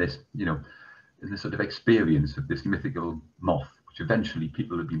sort of experience of this mythical moth, which eventually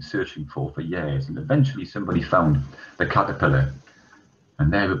people have been searching for years, and eventually somebody found the caterpillar,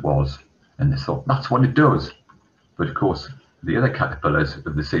 and there it was, and they thought that's what it does. But of course, the other caterpillars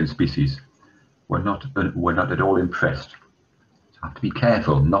of the same species were not at all impressed. So I have to be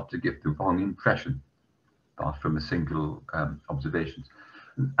careful not to give the wrong impression from a single observation.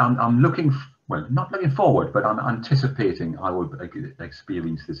 I'm looking. Well, not looking forward, but I'm anticipating I will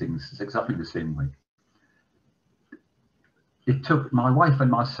experience the things exactly the same way. It took my wife and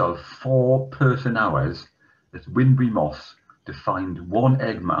myself 4 person hours at Winbury Moss to find one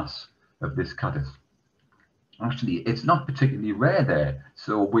egg mass of this caddis. Actually, it's not particularly rare there,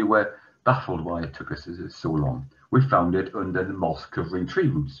 so we were baffled why it took us so long. We found it under the moss covering tree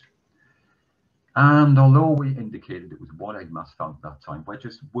roots. And although we indicated it was one egg mass found at that time, we're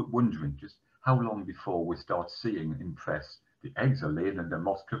just wondering just how long before we start seeing in press the eggs are laid under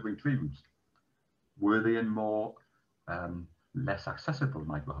moss covering tree roots. Were they in more less accessible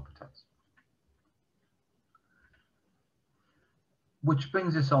microhabitats? Which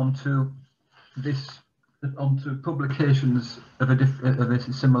brings us on to onto publications of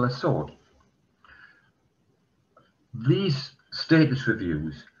a similar sort. These status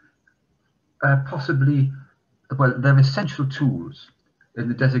reviews are possibly, well, they're essential tools in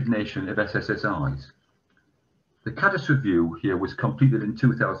the designation of SSSIs. The Caddis review here was completed in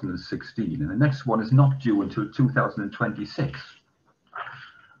 2016, and the next one is not due until 2026.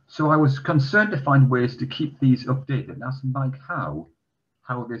 So I was concerned to find ways to keep these updated and asked Mike how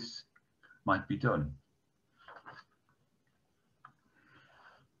this might be done.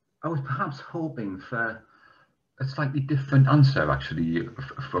 I was perhaps hoping for a slightly different answer, actually,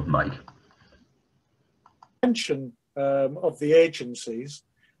 from Mike. Mention of the agencies,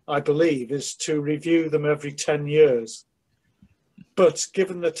 I believe, is to review them every 10 years. But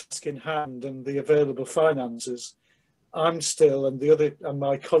given the task in hand and the available finances, I'm still, and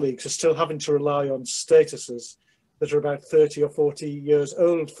my colleagues are still having to rely on statuses that are about 30 or 40 years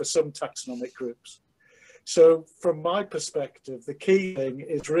old for some taxonomic groups. So from my perspective, the key thing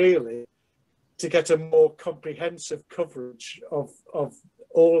is really to get a more comprehensive coverage of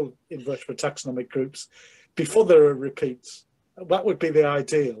all invertebrate taxonomic groups before there are repeats. That would be the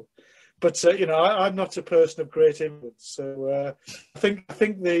ideal. But you know, I'm not a person of great influence, so I think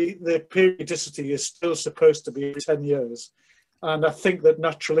the periodicity is still supposed to be 10 years, and I think that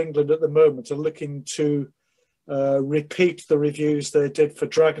Natural England at the moment are looking to repeat the reviews they did for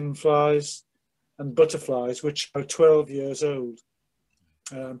dragonflies and butterflies, which are 12 years old.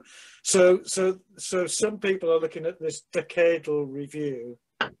 So some people are looking at this decadal review,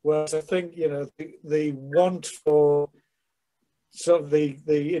 whereas I think, you know, the want for sort of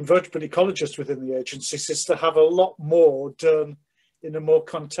the invertebrate ecologists within the agencies is to have a lot more done in a more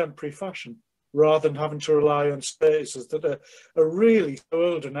contemporary fashion, rather than having to rely on statuses that are really so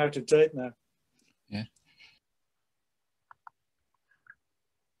old and out of date now. Yeah.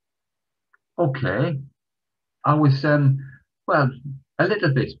 Okay. I was, well, a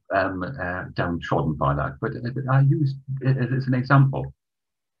little bit downtrodden by that, but I used it as an example.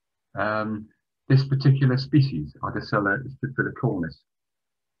 This particular species, Adicella filicornis,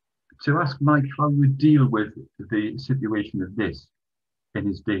 to ask Mike how you deal with the situation of this in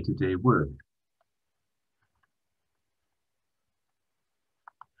his day-to-day work.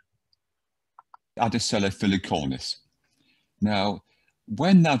 Adicella filicornis. Now,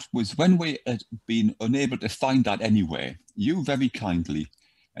 when we had been unable to find that anywhere, you very kindly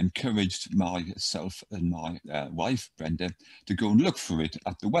encouraged myself and my wife, Brenda, to go and look for it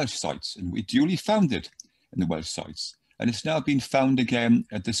at the Welsh sites, and we duly found it in the Welsh sites. And it's now been found again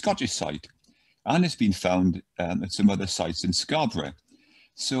at the Scottish site, and it's been found at some other sites in Scarborough.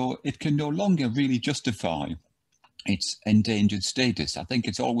 So it can no longer really justify its endangered status. I think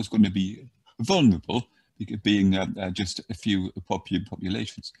it's always going to be vulnerable, being just a few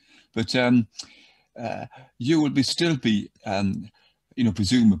populations. But you will still be you know,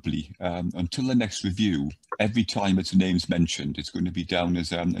 presumably, until the next review, every time its name's mentioned, it's going to be down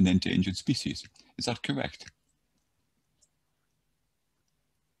as an endangered species. Is that correct?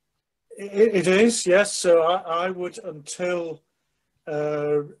 It is, yes. So I would, until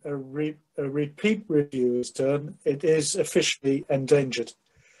a repeat review is done, it is officially endangered.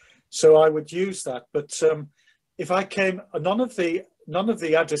 So I would use that. But if I came, none of the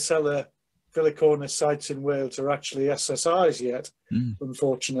Adicella filicornis sites in Wales are actually SSIs yet,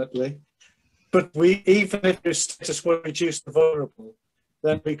 unfortunately. But even if the status were reduced to vulnerable,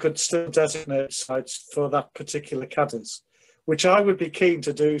 then we could still designate sites for that particular Caddis, which I would be keen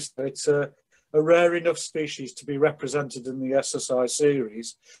to do. So it's a rare enough species to be represented in the SSI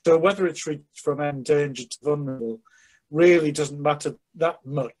series. So whether it's from endangered to vulnerable really doesn't matter that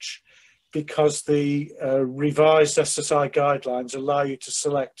much, because the revised SSI guidelines allow you to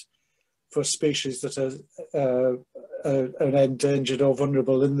select for species that are endangered or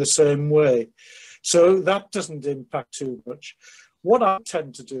vulnerable in the same way. So that doesn't impact too much. What I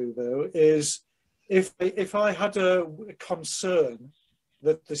tend to do, though, is if I had a concern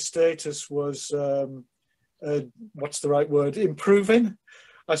that the status was, what's the right word, improving,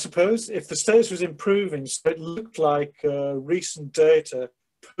 I suppose. If the status was improving, so it looked like recent data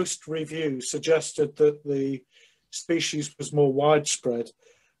post-review suggested that the species was more widespread,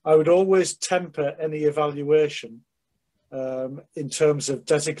 I would always temper any evaluation in terms of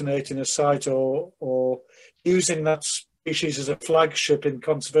designating a site or using that species as a flagship in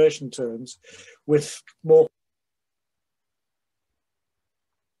conservation terms with more.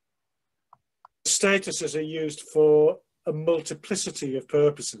 Statuses are used for a multiplicity of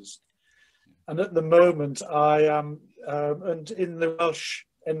purposes. And at the moment I am, and in the Welsh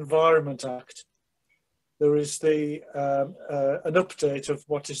Environment Act, there is an update of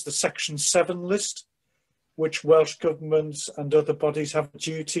what is the Section 7 list, which Welsh governments and other bodies have a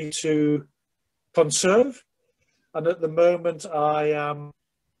duty to conserve. And at the moment I am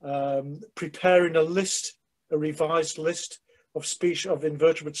preparing a list, a revised list of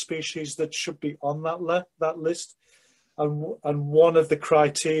invertebrate species that should be on that list. And one of the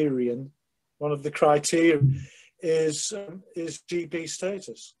criteria is GB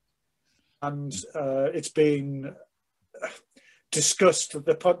status. And it's been discussed that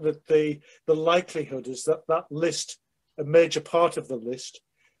the likelihood is that list, a major part of the list,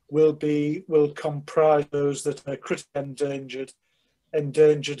 will comprise those that are critically endangered and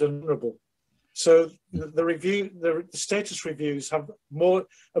vulnerable. So the status reviews have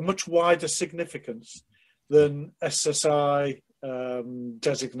a much wider significance than SSI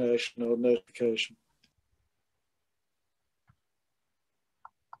designation or notification.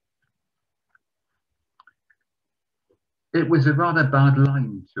 It was a rather bad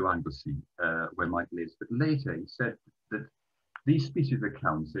line to Anglesey where Michael is, but later he said that these species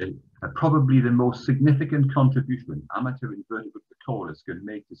accounts are probably the most significant contribution amateur invertebrate recorders can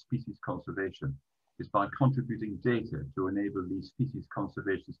make to species conservation is by contributing data to enable these species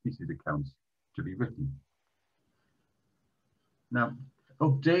conservation species accounts to be written. Now,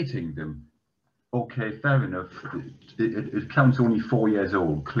 updating them, okay, fair enough. Accounts only 4 years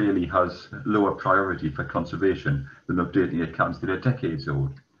old clearly has lower priority for conservation than updating accounts that are decades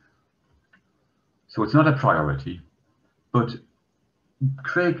old. So it's not a priority, but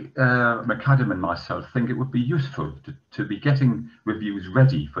Craig McAdam and myself think it would be useful to be getting reviews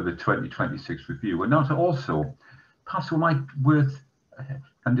ready for the 2026 review, and not also, perhaps we might worth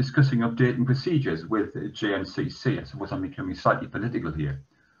and discussing updating procedures with JNCC. I suppose I'm becoming slightly political here.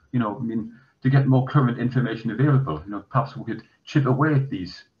 You know, I mean, to get more current information available, you know, perhaps we could chip away at the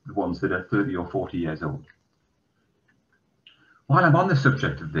ones that are 30 or 40 years old. While I'm on the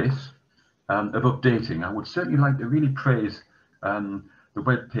subject of this, of updating, I would certainly like to really praise the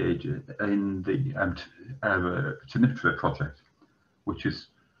web page in the Teniptera project, which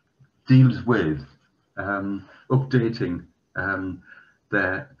deals with updating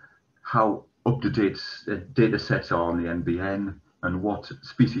how up-to-date data sets are on the NBN and what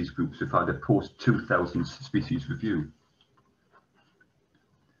species groups have had a post-2000 species review.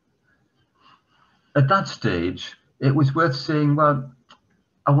 At that stage, it was worth saying, well,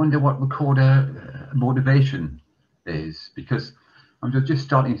 I wonder what recorder motivation is, because I'm just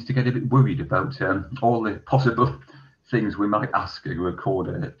starting to get a bit worried about all the possible things we might ask a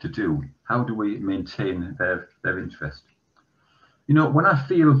recorder to do. How do we maintain their interest? You know, when I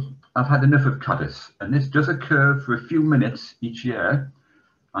feel I've had enough of Caddis, and this does occur for a few minutes each year,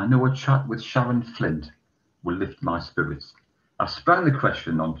 I know a chat with Sharon Flint will lift my spirits. I sprang the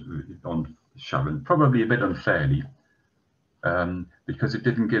question on Sharon, probably a bit unfairly, because it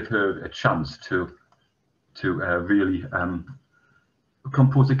didn't give her a chance to really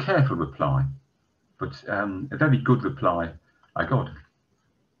compose a careful reply, but a very good reply I got.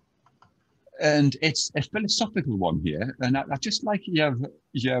 And it's a philosophical one here, and I just like your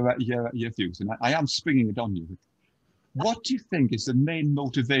views, and I am springing it on you. What do you think is the main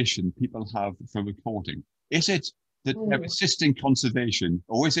motivation people have for recording? Is it that they're assisting conservation,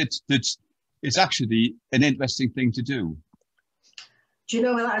 or is it that it's actually an interesting thing to do? Do you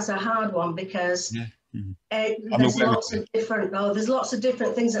know, that is a hard one, because there's lots of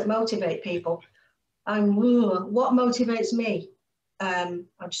different things that motivate people. What motivates me?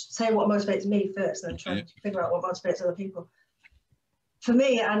 I'll just say what motivates me first, and then try to figure out what motivates other people. For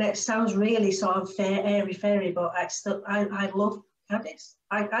me, and it sounds really sort of airy-fairy, but I love Caddis.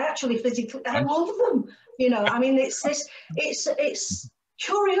 I actually physically, I love them. You know, I mean, it's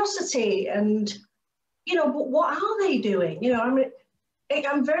curiosity, and you know, but what are they doing? You know, I mean,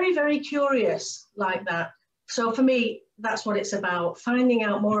 I'm very, very curious like that. So for me, that's what it's about, finding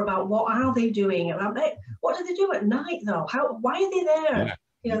out more about what are they doing. What do they do at night though? Why are they there? Yeah.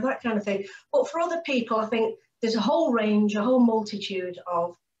 You know, that kind of thing. But for other people, I think there's a whole range, a whole multitude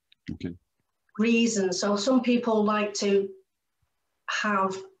of reasons. So some people like to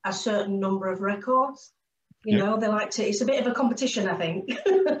have a certain number of records. You know, they like to, it's a bit of a competition, I think.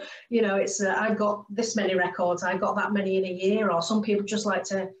 You know, it's, I've got this many records, I got that many in a year, or some people just like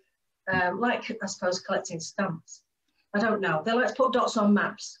to, I suppose, collecting stamps. I don't know. They like to put dots on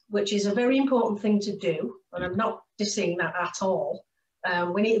maps, which is a very important thing to do, and I'm not dissing that at all.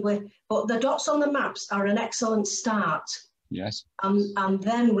 But the dots on the maps are an excellent start. Yes. And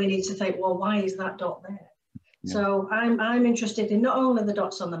then we need to think, well, why is that dot there? Yeah. So I'm interested in not only the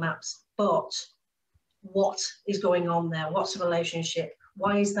dots on the maps, but what is going on there? What's the relationship?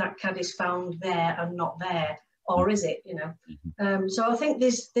 Why is that Caddis found there and not there? Or is it, you know? So I think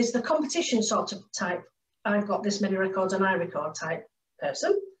there's the competition sort of type, I've got this many records and I record type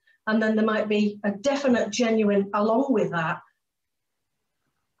person. And then there might be a definite, genuine, along with that,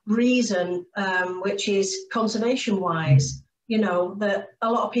 reason, which is conservation-wise, you know, that a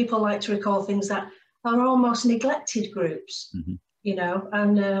lot of people like to record things that are almost neglected groups, you know,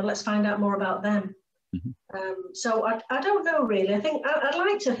 and let's find out more about them. So I don't know really. I think I'd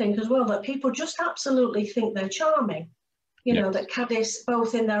like to think as well that people just absolutely think they're charming. You know, that Caddis,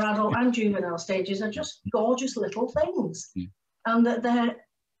 both in their adult and juvenile stages, are just gorgeous little things, and that they're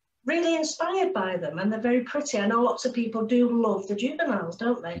really inspired by them, and they're very pretty. I know lots of people do love the juveniles,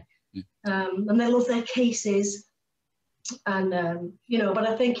 don't they? and they love their cases. And, you know, but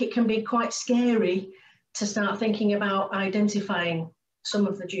I think it can be quite scary to start thinking about identifying some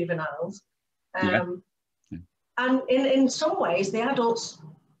of the juveniles. And in some ways, the adults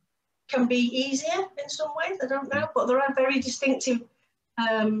can be easier in some ways, I don't know, but there are very distinctive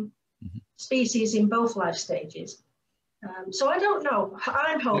species in both life stages. So I don't know.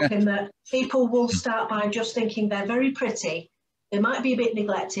 I'm hoping that people will start by just thinking they're very pretty, they might be a bit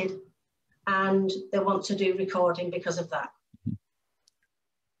neglected, and they want to do recording because of that.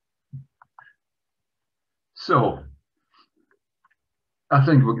 So I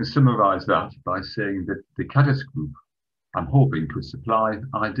think we can summarise that by saying that the Caddis group, I'm hoping, could supply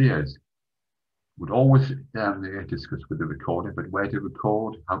ideas. Would always discuss with the recorder, but where to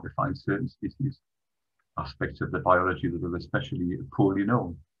record, how to find certain species, aspects of the biology that are especially poorly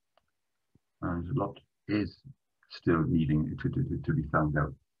known. And a lot is still needing to be found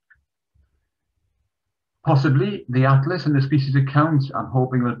out. Possibly the atlas and the species accounts, I'm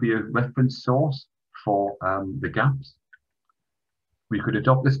hoping, will be a reference source for the gaps. We could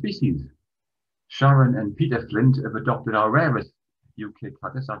adopt the species. Sharon and Peter Flint have adopted our rarest UK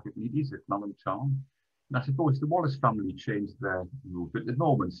Caddis, Archimedes, at Malham. And I suppose the Wallace family changed their route. But at the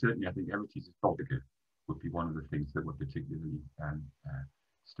moment, certainly, I think Eretes Baltica would be one of the things that we're particularly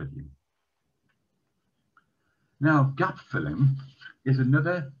studying. Now, gap filling is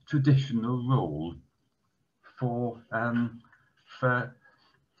another traditional role for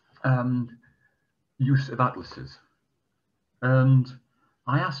use of atlases. And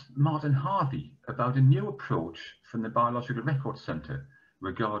I asked Martin Harvey about a new approach from the Biological Records Centre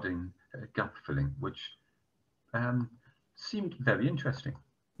regarding gap filling, which seemed very interesting.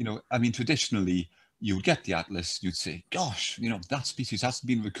 You know, I mean, traditionally, you would get the atlas, you'd say, gosh, you know, that species hasn't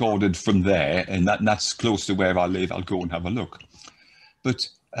been recorded from there, and that's close to where I live, I'll go and have a look. But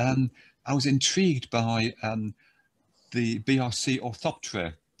I was intrigued by the BRC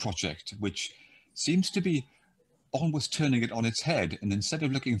Orthoptera project, which seems to be almost turning it on its head, and instead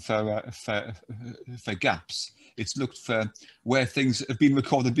of looking for gaps, it's looked for where things have been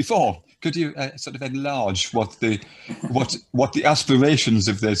recorded before. Could you sort of enlarge what the aspirations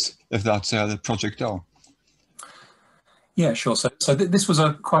of that project are? Yeah, sure. So this was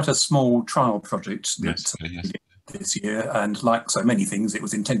quite a small trial project that we did this year, and like so many things, it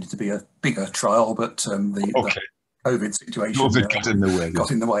was intended to be a bigger trial, but the COVID situation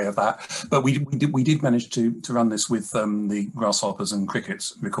got in the way of that. But we did manage to run this with the Grasshoppers and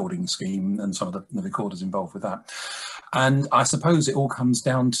Crickets recording scheme and some of the recorders involved with that. And I suppose it all comes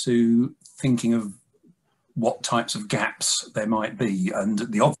down to thinking of what types of gaps there might be. And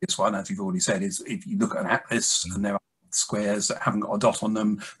the obvious one, as you've already said, is if you look at an atlas and there are squares that haven't got a dot on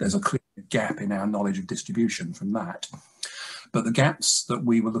them, there's a clear gap in our knowledge of distribution from that. But the gaps that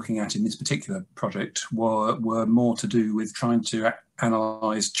we were looking at in this particular project were more to do with trying to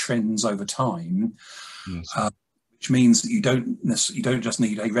analyse trends over time, which means that you don't just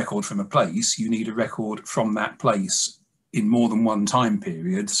need a record from a place, you need a record from that place in more than one time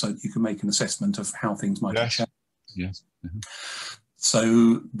period, so that you can make an assessment of how things might have changed. Yes.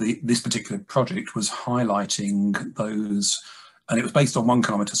 So this particular project was highlighting those. And it was based on 1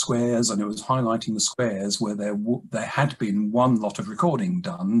 kilometre squares, and it was highlighting the squares where there had been one lot of recording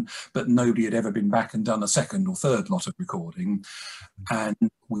done, but nobody had ever been back and done a second or third lot of recording. And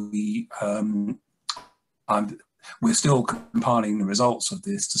we're still compiling the results of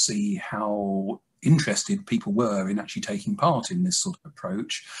this to see how interested people were in actually taking part in this sort of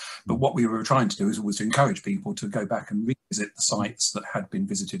approach. But what we were trying to do was to encourage people to go back and revisit the sites that had been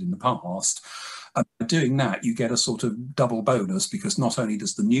visited in the past. And by doing that, you get a sort of double bonus, because not only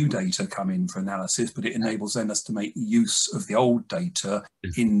does the new data come in for analysis, but it enables then us to make use of the old data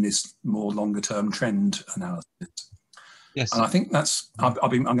in this more longer term trend analysis. Yes. And I think that's, we're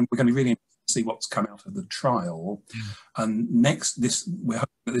going to be really interested to see what's come out of the trial. And we're hoping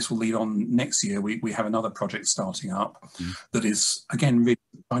that this will lead on next year. We have another project starting up that is, again, really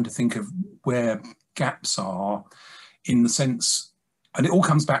trying to think of where gaps are, in the sense. And it all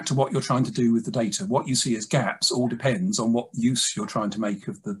comes back to what you're trying to do with the data. What you see as gaps all depends on what use you're trying to make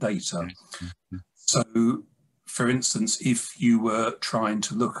of the data. So, for instance, if you were trying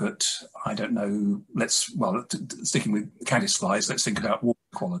to look at, I don't know, sticking with caddisflies, let's think about water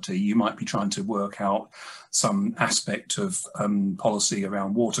quality. You might be trying to work out some aspect of policy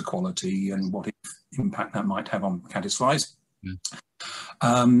around water quality and what impact that might have on caddisflies.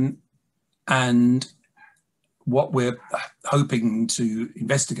 And what we're hoping to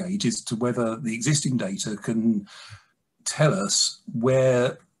investigate is to whether the existing data can tell us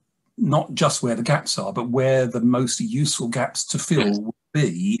where, not just where the gaps are, but where the most useful gaps to fill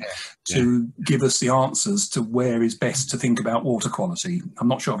be to give us the answers to where is best to think about water quality. I'm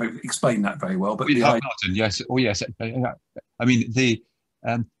not sure if I've explained that very well, but yes, oh yes. I mean,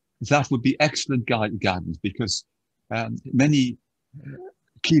 that would be excellent guidance, because many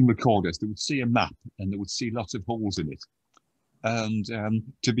keen recorders, they would see a map and they would see lots of holes in it, and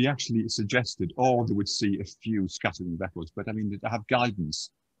to be actually suggested, or they would see a few scattering records. But I mean, to have guidance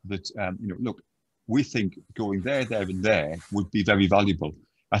that you know, look, we think going there, there, and there would be very valuable.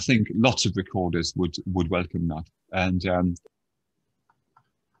 I think lots of recorders would welcome that. And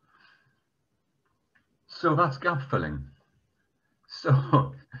so that's gap filling.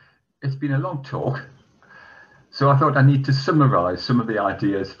 So it's been a long talk. So I thought I need to summarise some of the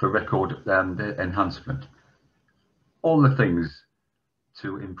ideas for record enhancement. All the things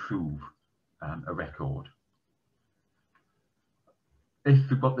to improve a record. If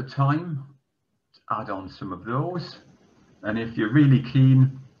you've got the time, add on some of those. And if you're really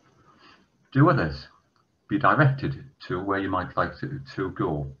keen, do others. Be directed to where you might like to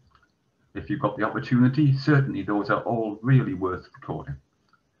go. If you've got the opportunity, certainly those are all really worth recording.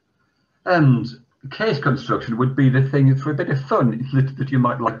 And case construction would be the thing for a bit of fun that you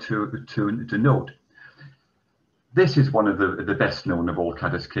might like to note. This is one of the best known of all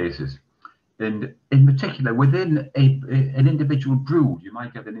Caddis cases. And in particular, within an individual brood, you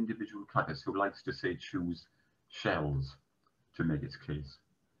might get an individual Caddis who likes to, say, choose shells to make its case.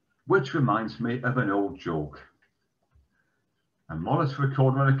 Which reminds me of an old joke. A mollusk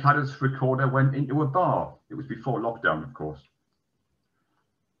recorder and a Caddis recorder went into a bar. It was before lockdown, of course.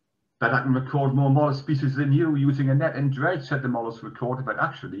 "Bet I can record more mollusk species than you using a net and dredge," said the mollusk recorder, but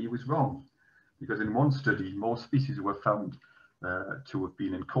actually he was wrong, because in one study, more species were found to have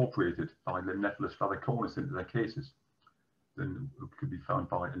been incorporated by Limnephelus flavicornis into their cases than could be found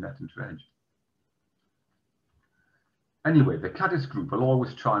by a net and dredge. Anyway, the Caddis group will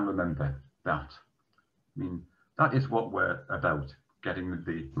always try and remember that. I mean, that is what we're about, getting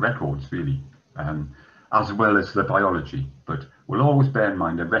the records, really, as well as the biology. But we'll always bear in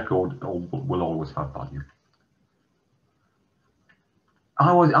mind a record will always have value.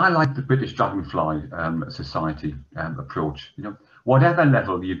 I like the British Dragonfly Society approach. You know, whatever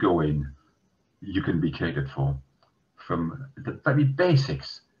level you go in, you can be catered for, from the very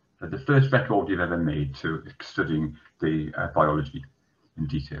basics, the first record you've ever made, to studying the biology in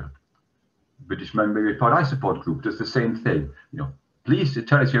detail. British Memory Pod Isopod group does the same thing. You know, please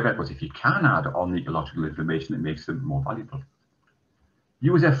tell us your records. If you can add on the ecological information, it makes them more valuable.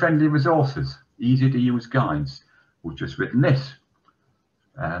 User-friendly resources, easy to use guides. We've just written this.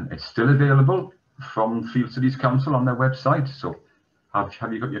 It's still available from Field Studies Council on their website. So have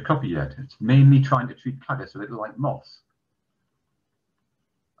you got your copy yet? It's mainly trying to treat Caddis a little like moths.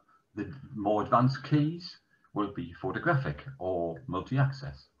 The more advanced keys will be photographic or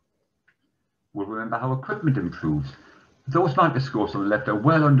multi-access. We'll remember how equipment improves. Those microscopes on the left are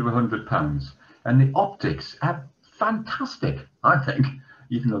well under £100, and the optics are fantastic, I think,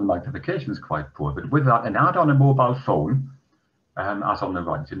 even though the magnification is quite poor. But with that, and add on a mobile phone, as on the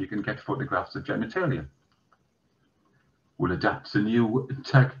right, and you can get photographs of genitalia. We'll adapt to new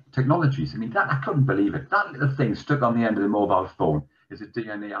technologies. I mean, I couldn't believe it. That little thing stuck on the end of the mobile phone is a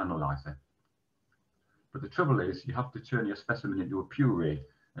DNA analyzer. But the trouble is, you have to turn your specimen into a puree,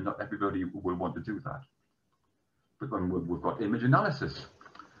 and not everybody will want to do that. But then we've got image analysis.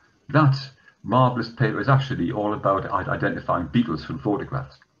 That marvellous paper is actually all about identifying beetles from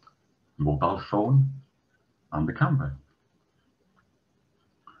photographs, mobile phone, and the camera.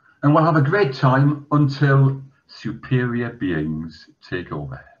 And we'll have a great time until superior beings take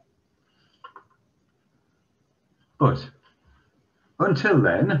over. But until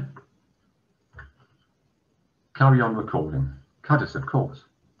then, carry on recording. Caddis, of course.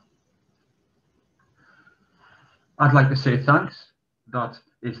 I'd like to say thanks. That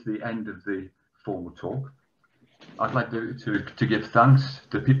is the end of the formal talk. I'd like to give thanks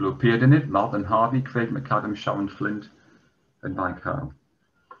to people who appeared in it: Martin Harvey, Craig McAdam, Sharon Flint, and Mike Howe.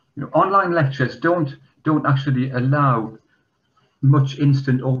 You know, online lectures don't actually allow much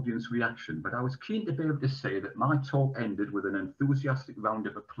instant audience reaction, but I was keen to be able to say that my talk ended with an enthusiastic round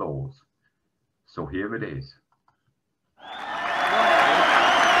of applause. So here it is.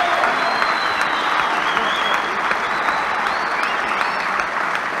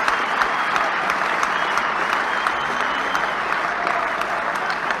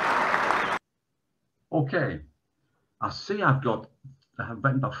 Okay, I see I've got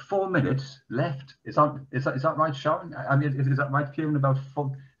about 4 minutes left. Is that right, Sharon? I mean, is that right, Kieran? About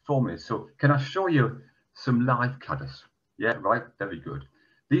 4 minutes. So can I show you some live Caddis? Yeah, right. Very good.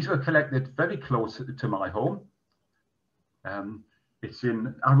 These were collected very close to my home. It's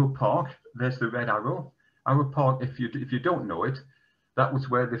in Arrow Park. There's the red arrow. Arrow Park, if you don't know it, that was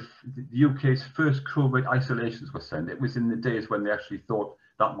where the UK's first COVID isolations were sent. It was in the days when they actually thought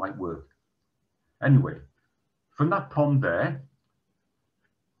that might work. Anyway, from that pond there,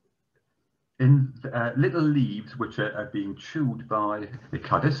 in little leaves which are being chewed by the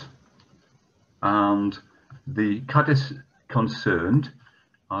caddis, and the caddis concerned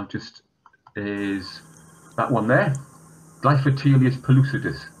is that one there, Glyphotelis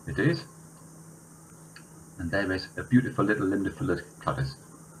pellucidus it is. And there is a beautiful little lindophyllid caddis.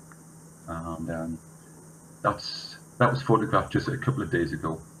 And that was photographed just a couple of days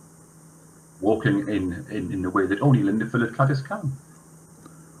ago, walking in the way that only lindophyllid caddis can.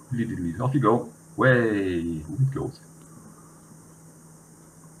 Off you go. Way it goes.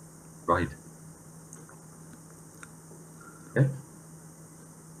 Right. Okay.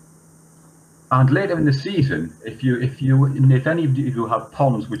 And later in the season, if any of you have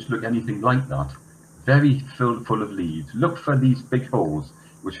ponds which look anything like that, very full of leaves, look for these big holes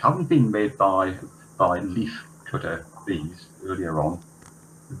which haven't been made by leaf cutter bees earlier on.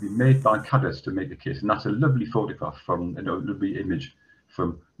 They've been made by caddis to make the case, and that's a lovely photograph from a lovely image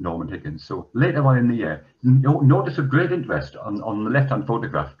from Norman Higgins. So later on in the year, notice of great interest on the left-hand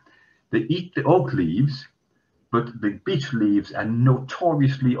photograph. They eat the oak leaves, but the beech leaves are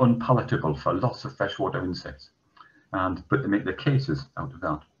notoriously unpalatable for lots of freshwater insects, but they make their cases out of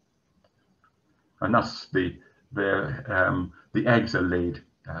that. And that's the eggs are laid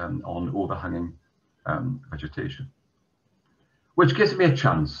on overhanging vegetation, which gives me a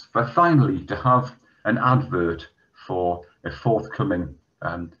chance for finally to have an advert for a forthcoming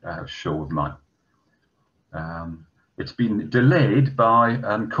show of mine. It's been delayed by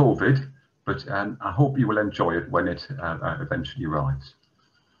COVID, but I hope you will enjoy it when it eventually arrives.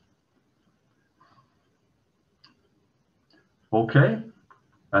 Okay,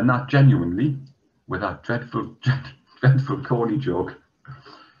 and that genuinely, with that dreadful corny joke,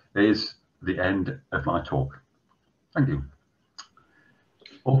 is the end of my talk. Thank you.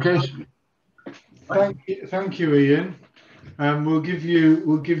 Okay. Thank you, Ian. We'll give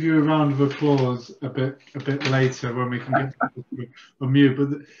you a round of applause a bit later when we can get to unmute.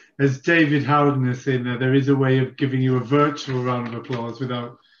 But as David Howden has seen there is a way of giving you a virtual round of applause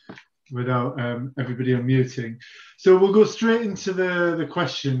without everybody unmuting. So we'll go straight into the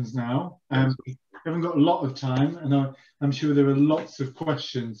questions now. We haven't got a lot of time, and I'm sure there are lots of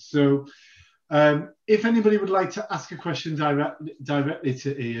questions. So if anybody would like to ask a question directly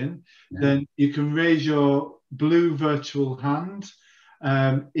to Ian, then you can raise your blue virtual hand.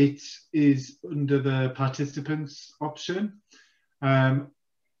 It is under the participants option.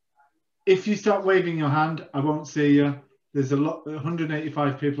 If you start waving your hand, I won't see you. There's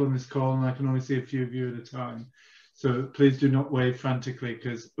 185 people on this call, and I can only see a few of you at a time. So please do not wave frantically,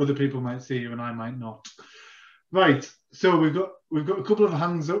 because other people might see you and I might not. Right, so we've got a couple of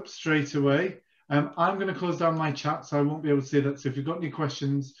hands up straight away. I'm going to close down my chat, so I won't be able to see that. So if you've got any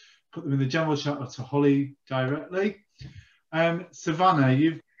questions, put them in the general chat or to Holly directly. Savannah,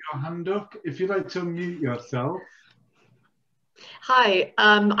 you've got your hand up. If you'd like to unmute yourself. Hi,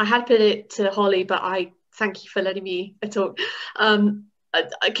 I had put it to Holly, but I thank you for letting me talk.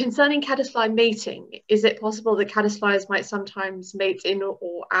 Concerning caddisfly mating, is it possible that caddisflies might sometimes mate in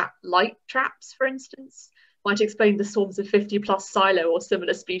or at light traps, for instance? Might explain the swarms of 50+ silo or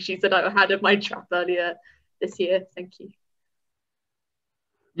similar species that I had in my trap earlier this year. Thank you.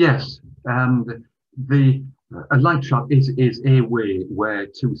 Yes, a light trap is a way where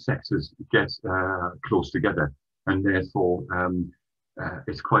two sexes get close together, and therefore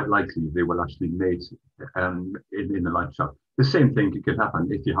it's quite likely they will actually mate in the light trap. The same thing could happen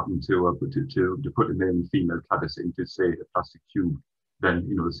if you happen to put a male and female caddis into, say, a plastic tube. Then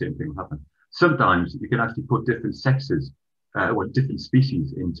the same thing will happen. Sometimes you can actually put different sexes or different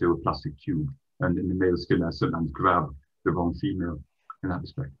species into a plastic tube, and then the males can sometimes grab the wrong female in that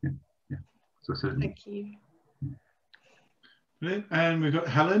respect. Yeah. So certainly. Thank you. Right. And we've got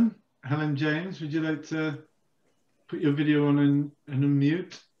Helen James. Would you like to put your video on and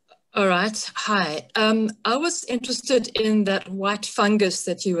unmute? All right. Hi. I was interested in that white fungus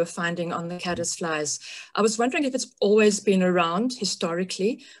that you were finding on the caddisflies. I was wondering if it's always been around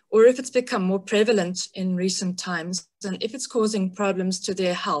historically, or if it's become more prevalent in recent times, and if it's causing problems to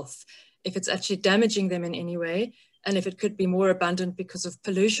their health, if it's actually damaging them in any way, and if it could be more abundant because of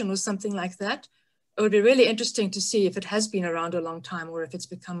pollution or something like that. It would be really interesting to see if it has been around a long time or if it's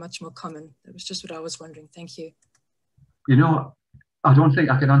become much more common. That was just what I was wondering. Thank you. I don't think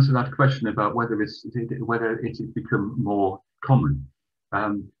I can answer that question about whether it's become more common.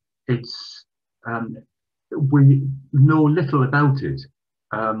 we know little about it.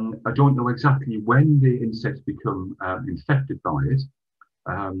 I don't know exactly when the insects become infected by it.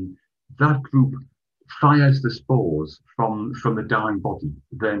 That group fires the spores from the dying body,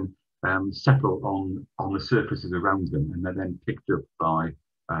 then settle on the surfaces around them, and they're then picked up by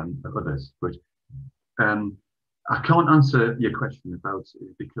others. But I can't answer your question about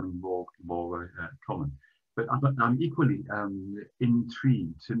it becoming more common. But I'm equally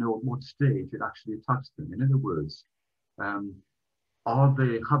intrigued to know at what stage it actually attacks them. In other words, have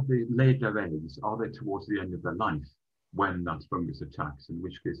they laid their eggs? Are they towards the end of their life when that fungus attacks? In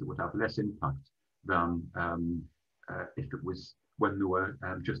which case, it would have less impact than if it was when they were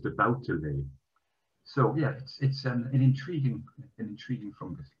just about to lay. So yeah, it's an intriguing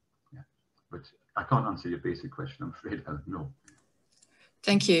fungus. Yeah, but I can't answer your basic question. I'm afraid I don't know.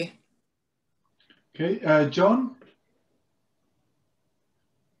 Thank you. Okay, John,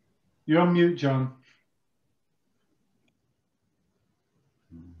 you're on mute, John.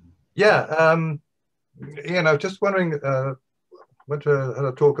 Yeah, Ian, I was just wondering, went to had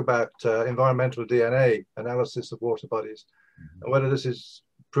a talk about environmental DNA analysis of water bodies, and whether this is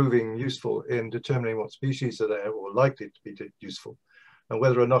proving useful in determining what species are there or likely to be useful, and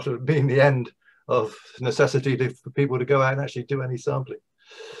whether or not it would be the end of necessity for people to go out and actually do any sampling.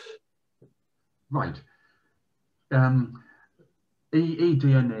 Right.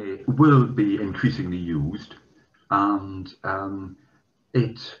 eDNA will be increasingly used, and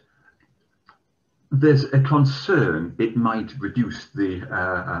there's a concern it might reduce the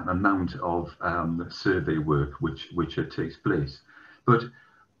amount of survey work which takes place. But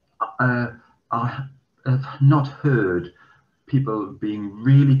I have not heard people being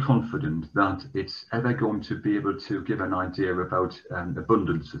really confident that it's ever going to be able to give an idea about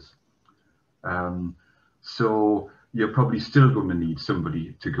abundances. So you're probably still going to need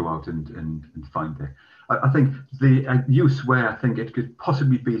somebody to go out and find there. I think the use where I think it could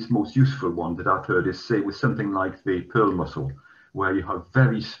possibly be its most useful one that I've heard is, say, with something like the pearl mussel, where you have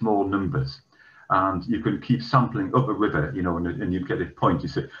very small numbers and you can keep sampling up a river, you know, and you get a point. You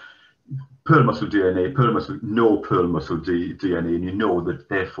say pearl mussel DNA, pearl mussel, no pearl mussel DNA, and you know that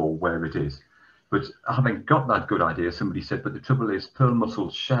therefore where it is. But having got that good idea, somebody said, but the trouble is pearl mussel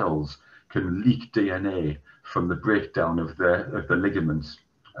shells can leak DNA from the breakdown of the ligaments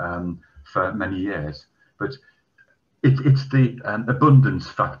for many years. But it's the abundance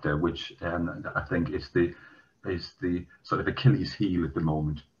factor which I think is the sort of Achilles heel at the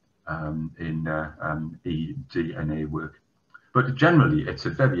moment in eDNA work. But generally, it's a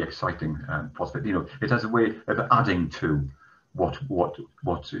very exciting prospect. You know, it has a way of adding to what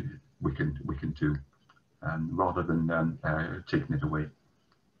we can do rather than taking it away.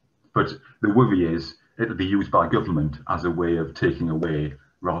 But the worry is it'll be used by government as a way of taking away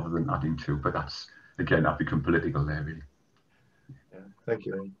rather than adding to. But that's, again, I've become political there, really. Yeah, thank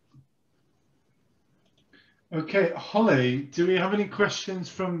you. Okay, Holly, do we have any questions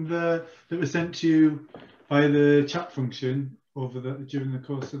from that were sent to you by the chat function during the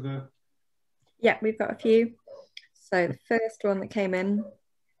course of the? Yeah, we've got a few. So the first one that came in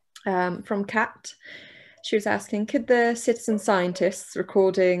from Kat. She was asking, could the citizen scientists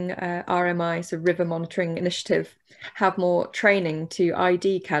recording RMI, so River Monitoring Initiative, have more training to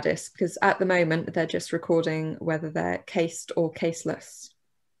ID Caddis? Because at the moment, they're just recording whether they're cased or caseless.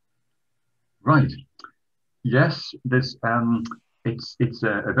 Right. Yes, there's, it's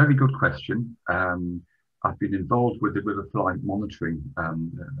a very good question. I've been involved with the Riverfly monitoring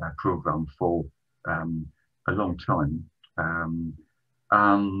program for a long time.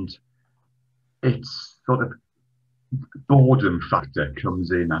 And it's sort of boredom factor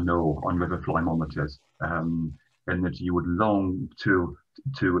comes in, I know, on Riverfly monitors, and that you would long to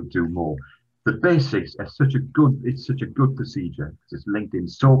do more. The basics are such a good procedure. It's linked in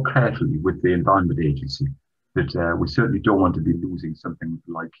so carefully with the Environment Agency that we certainly don't want to be losing something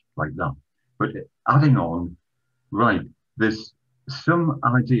like that. But adding on, right, there's some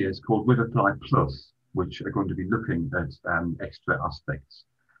ideas called Riverfly Plus, which are going to be looking at extra aspects.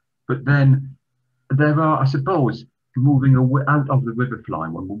 But then there are, I suppose, moving away out of the Riverfly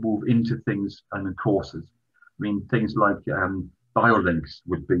when we move into things and courses. I mean, things like biolinks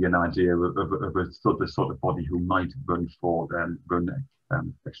would be an idea of a sort of body who might run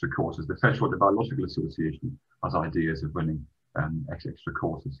extra courses. The Freshwater Biological Association has ideas of running extra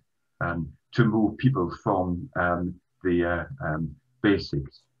courses to move people from the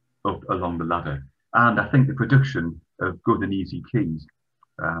basics up along the ladder. And I think the production of good and easy keys.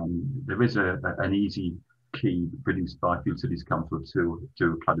 There is an easy key produced by Field Studies Council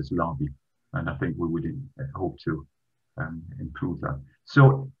to Caddis larvae, and I think we would hope to improve that.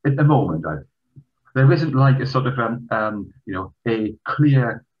 So at the moment, there isn't like a sort of you know, a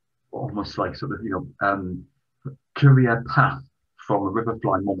clear, almost like sort of, you know, career path from a river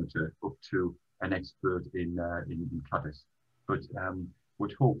fly monitor up to an expert in Caddis, but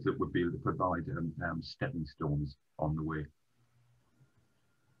would hope that we'd be able to provide stepping stones on the way.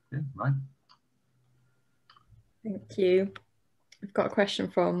 Yeah, right. Thank you. We've got a question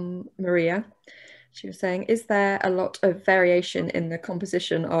from Maria. She was saying, is there a lot of variation in the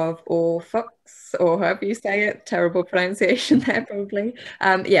composition of orphox, or however you say it, terrible pronunciation there probably.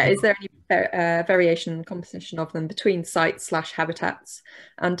 Yeah, is there any variation in the composition of them between sites / habitats?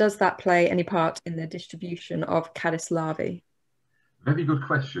 And does that play any part in the distribution of Caddis larvae? Very good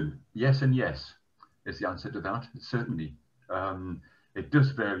question. Yes and yes is the answer to that, certainly. It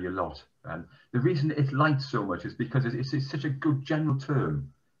does vary a lot. The reason it likes so much is because it's such a good general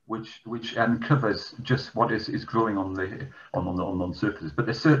term, which covers just what is growing on the surfaces. But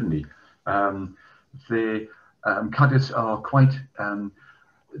there's certainly the Caddis are quite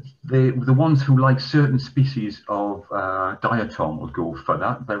the ones who like certain species of diatom will go for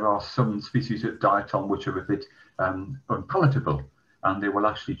that. There are some species of diatom which are a bit unpalatable, and they will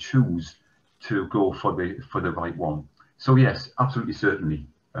actually choose to go for the right one. So yes, absolutely, certainly,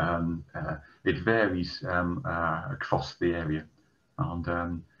 it varies across the area,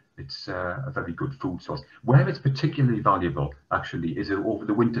 and it's a very good food source. Where it's particularly valuable, actually, is over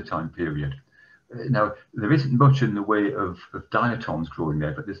the wintertime period. Now, there isn't much in the way of diatoms growing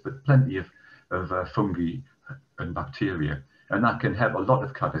there, but there's plenty of fungi and bacteria, and that can help a lot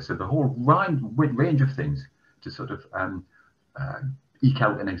of Caddis, so the whole range of things to sort of eke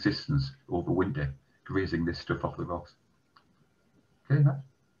out an existence over winter, grazing this stuff off the rocks. Okay, Matt?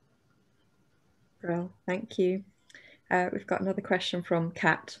 Well, thank you. We've got another question from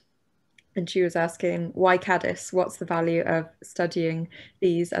Kat, and she was asking, why Caddis? What's the value of studying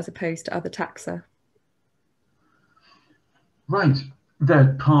these as opposed to other taxa? Right,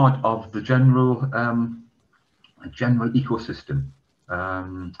 they're part of the general ecosystem.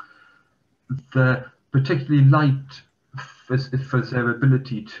 They're particularly liked for their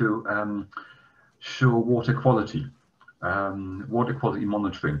ability to show water quality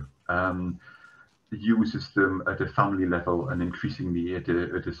monitoring. Uses them at a family level and increasingly at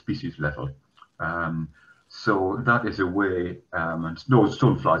a species level. So that is a way, and no,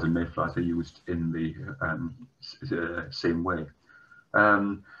 stoneflies and mayflies are used in the same way.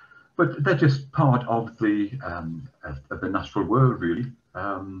 But they're just part of the natural world, really.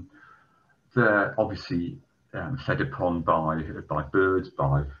 They're obviously fed upon by birds,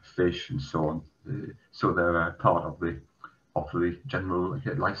 by fish, and so on. So they're part of the general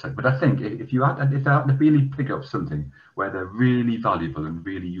life cycle. But I think if you had to really pick up something where they're really valuable and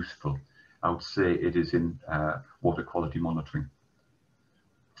really useful, I would say it is in water quality monitoring.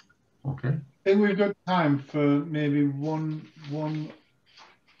 Okay. I think we've got time for maybe one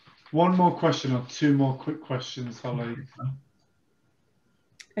more question or two more quick questions, Holly.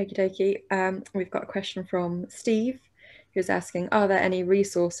 Okie dokie. We've got a question from Steve, who's asking, are there any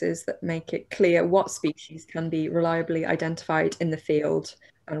resources that make it clear what species can be reliably identified in the field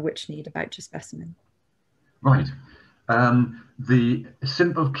and which need a voucher specimen? Right. The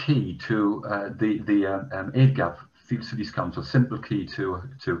simple key to the AIDGAP Field Studies Council simple key to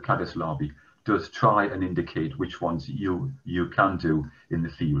Caddis larvae does try and indicate which ones you can do in the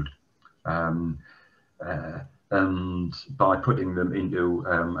field. And by putting them into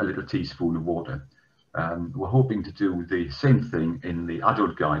a little teaspoon of water. We're hoping to do the same thing in the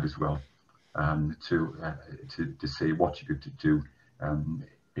adult guide as well, to say what you could do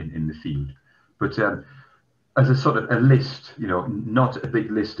in the field. But as a sort of a list, you know, not a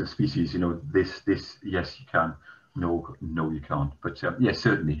big list of species, you know, this yes you can, no you can't. But yes,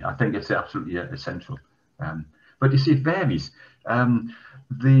 certainly, I think it's absolutely essential. But you see, it varies.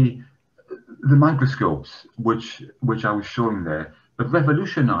 The microscopes, which I was showing there, but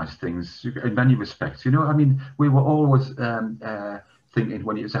revolutionized things in many respects. You know, I mean, we were always thinking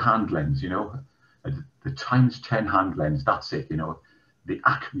when it was a hand lens, you know, the ×10 hand lens, that's it, you know, the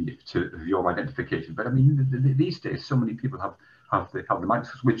acme of your identification. But I mean, these days, so many people have the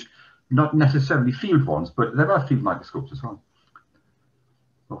microscopes, which not necessarily field ones, but there are field microscopes as well.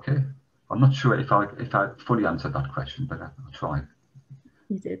 Okay, I'm not sure if I fully answered that question, but I'll try.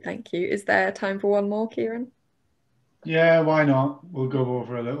 You did, thank you. Is there time for one more, Kieran? Yeah, why not? We'll go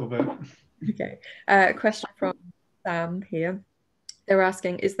over a little bit. Okay. A question from Sam here. They're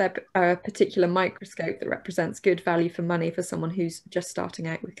asking, is there a particular microscope that represents good value for money for someone who's just starting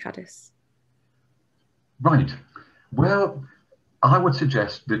out with Caddis? Right. Well, I would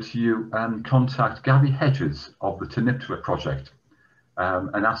suggest that you contact Gary Hedges of the Teniptera project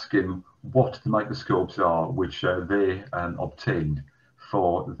and ask him what the microscopes are which they obtained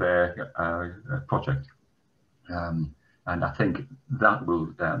for their project. And I think that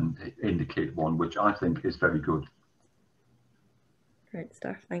will indicate one which I think is very good. Great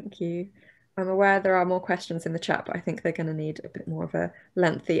stuff, thank you. I'm aware there are more questions in the chat, but I think they're going to need a bit more of a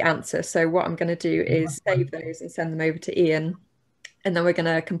lengthy answer. So what I'm going to do is save those and send them over to Ian, and then we're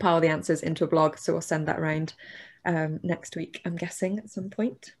going to compile the answers into a blog. So we'll send that around next week, I'm guessing, at some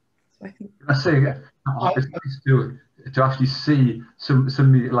point. So I think I say it's nice to actually see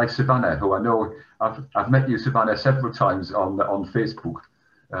somebody like Savannah, who I know I've met you, Savannah, several times on Facebook.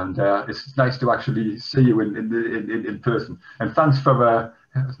 And it's nice to actually see you in person. And thanks for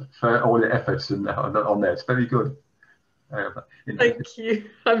all your efforts on there. It's very good. Thank you.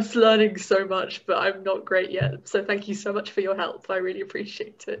 I'm learning so much, but I'm not great yet. So thank you so much for your help. I really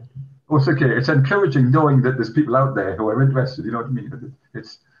appreciate it. Oh, it's okay. It's encouraging knowing that there's people out there who are interested. You know what I mean?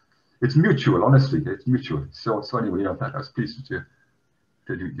 It's mutual, honestly. It's mutual. So anyway, you know, I was pleased to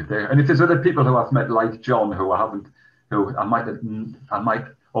do there. And if there's other people who I've met, like John, who I might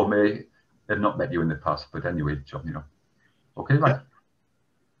or may have not met you in the past, but anyway, John, you know. Okay, right.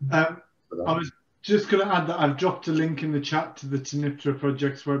 I was just going to add that I've dropped a link in the chat to the Taniptera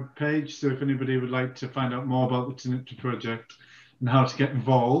Project's webpage. So if anybody would like to find out more about the Taniptera Project and how to get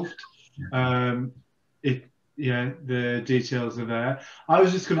involved, the details are there. I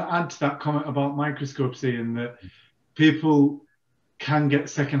was just going to add to that comment about microscopes, Ian, that people can get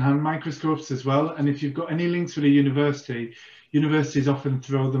second-hand microscopes as well. And if you've got any links with a university, universities often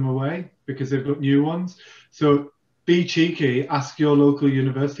throw them away because they've got new ones. So be cheeky, ask your local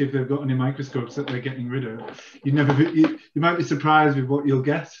university if they've got any microscopes that they're getting rid of. You might be surprised with what you'll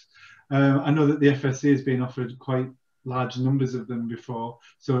get. I know that the FSC has been offered quite large numbers of them before,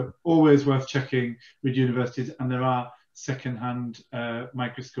 so always worth checking with universities. And there are second-hand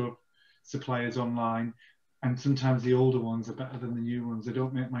microscope suppliers online, and sometimes the older ones are better than the new ones. They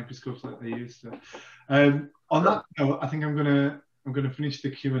don't make microscopes like they used to. On that note, I think I'm gonna finish the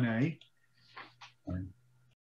Q&A.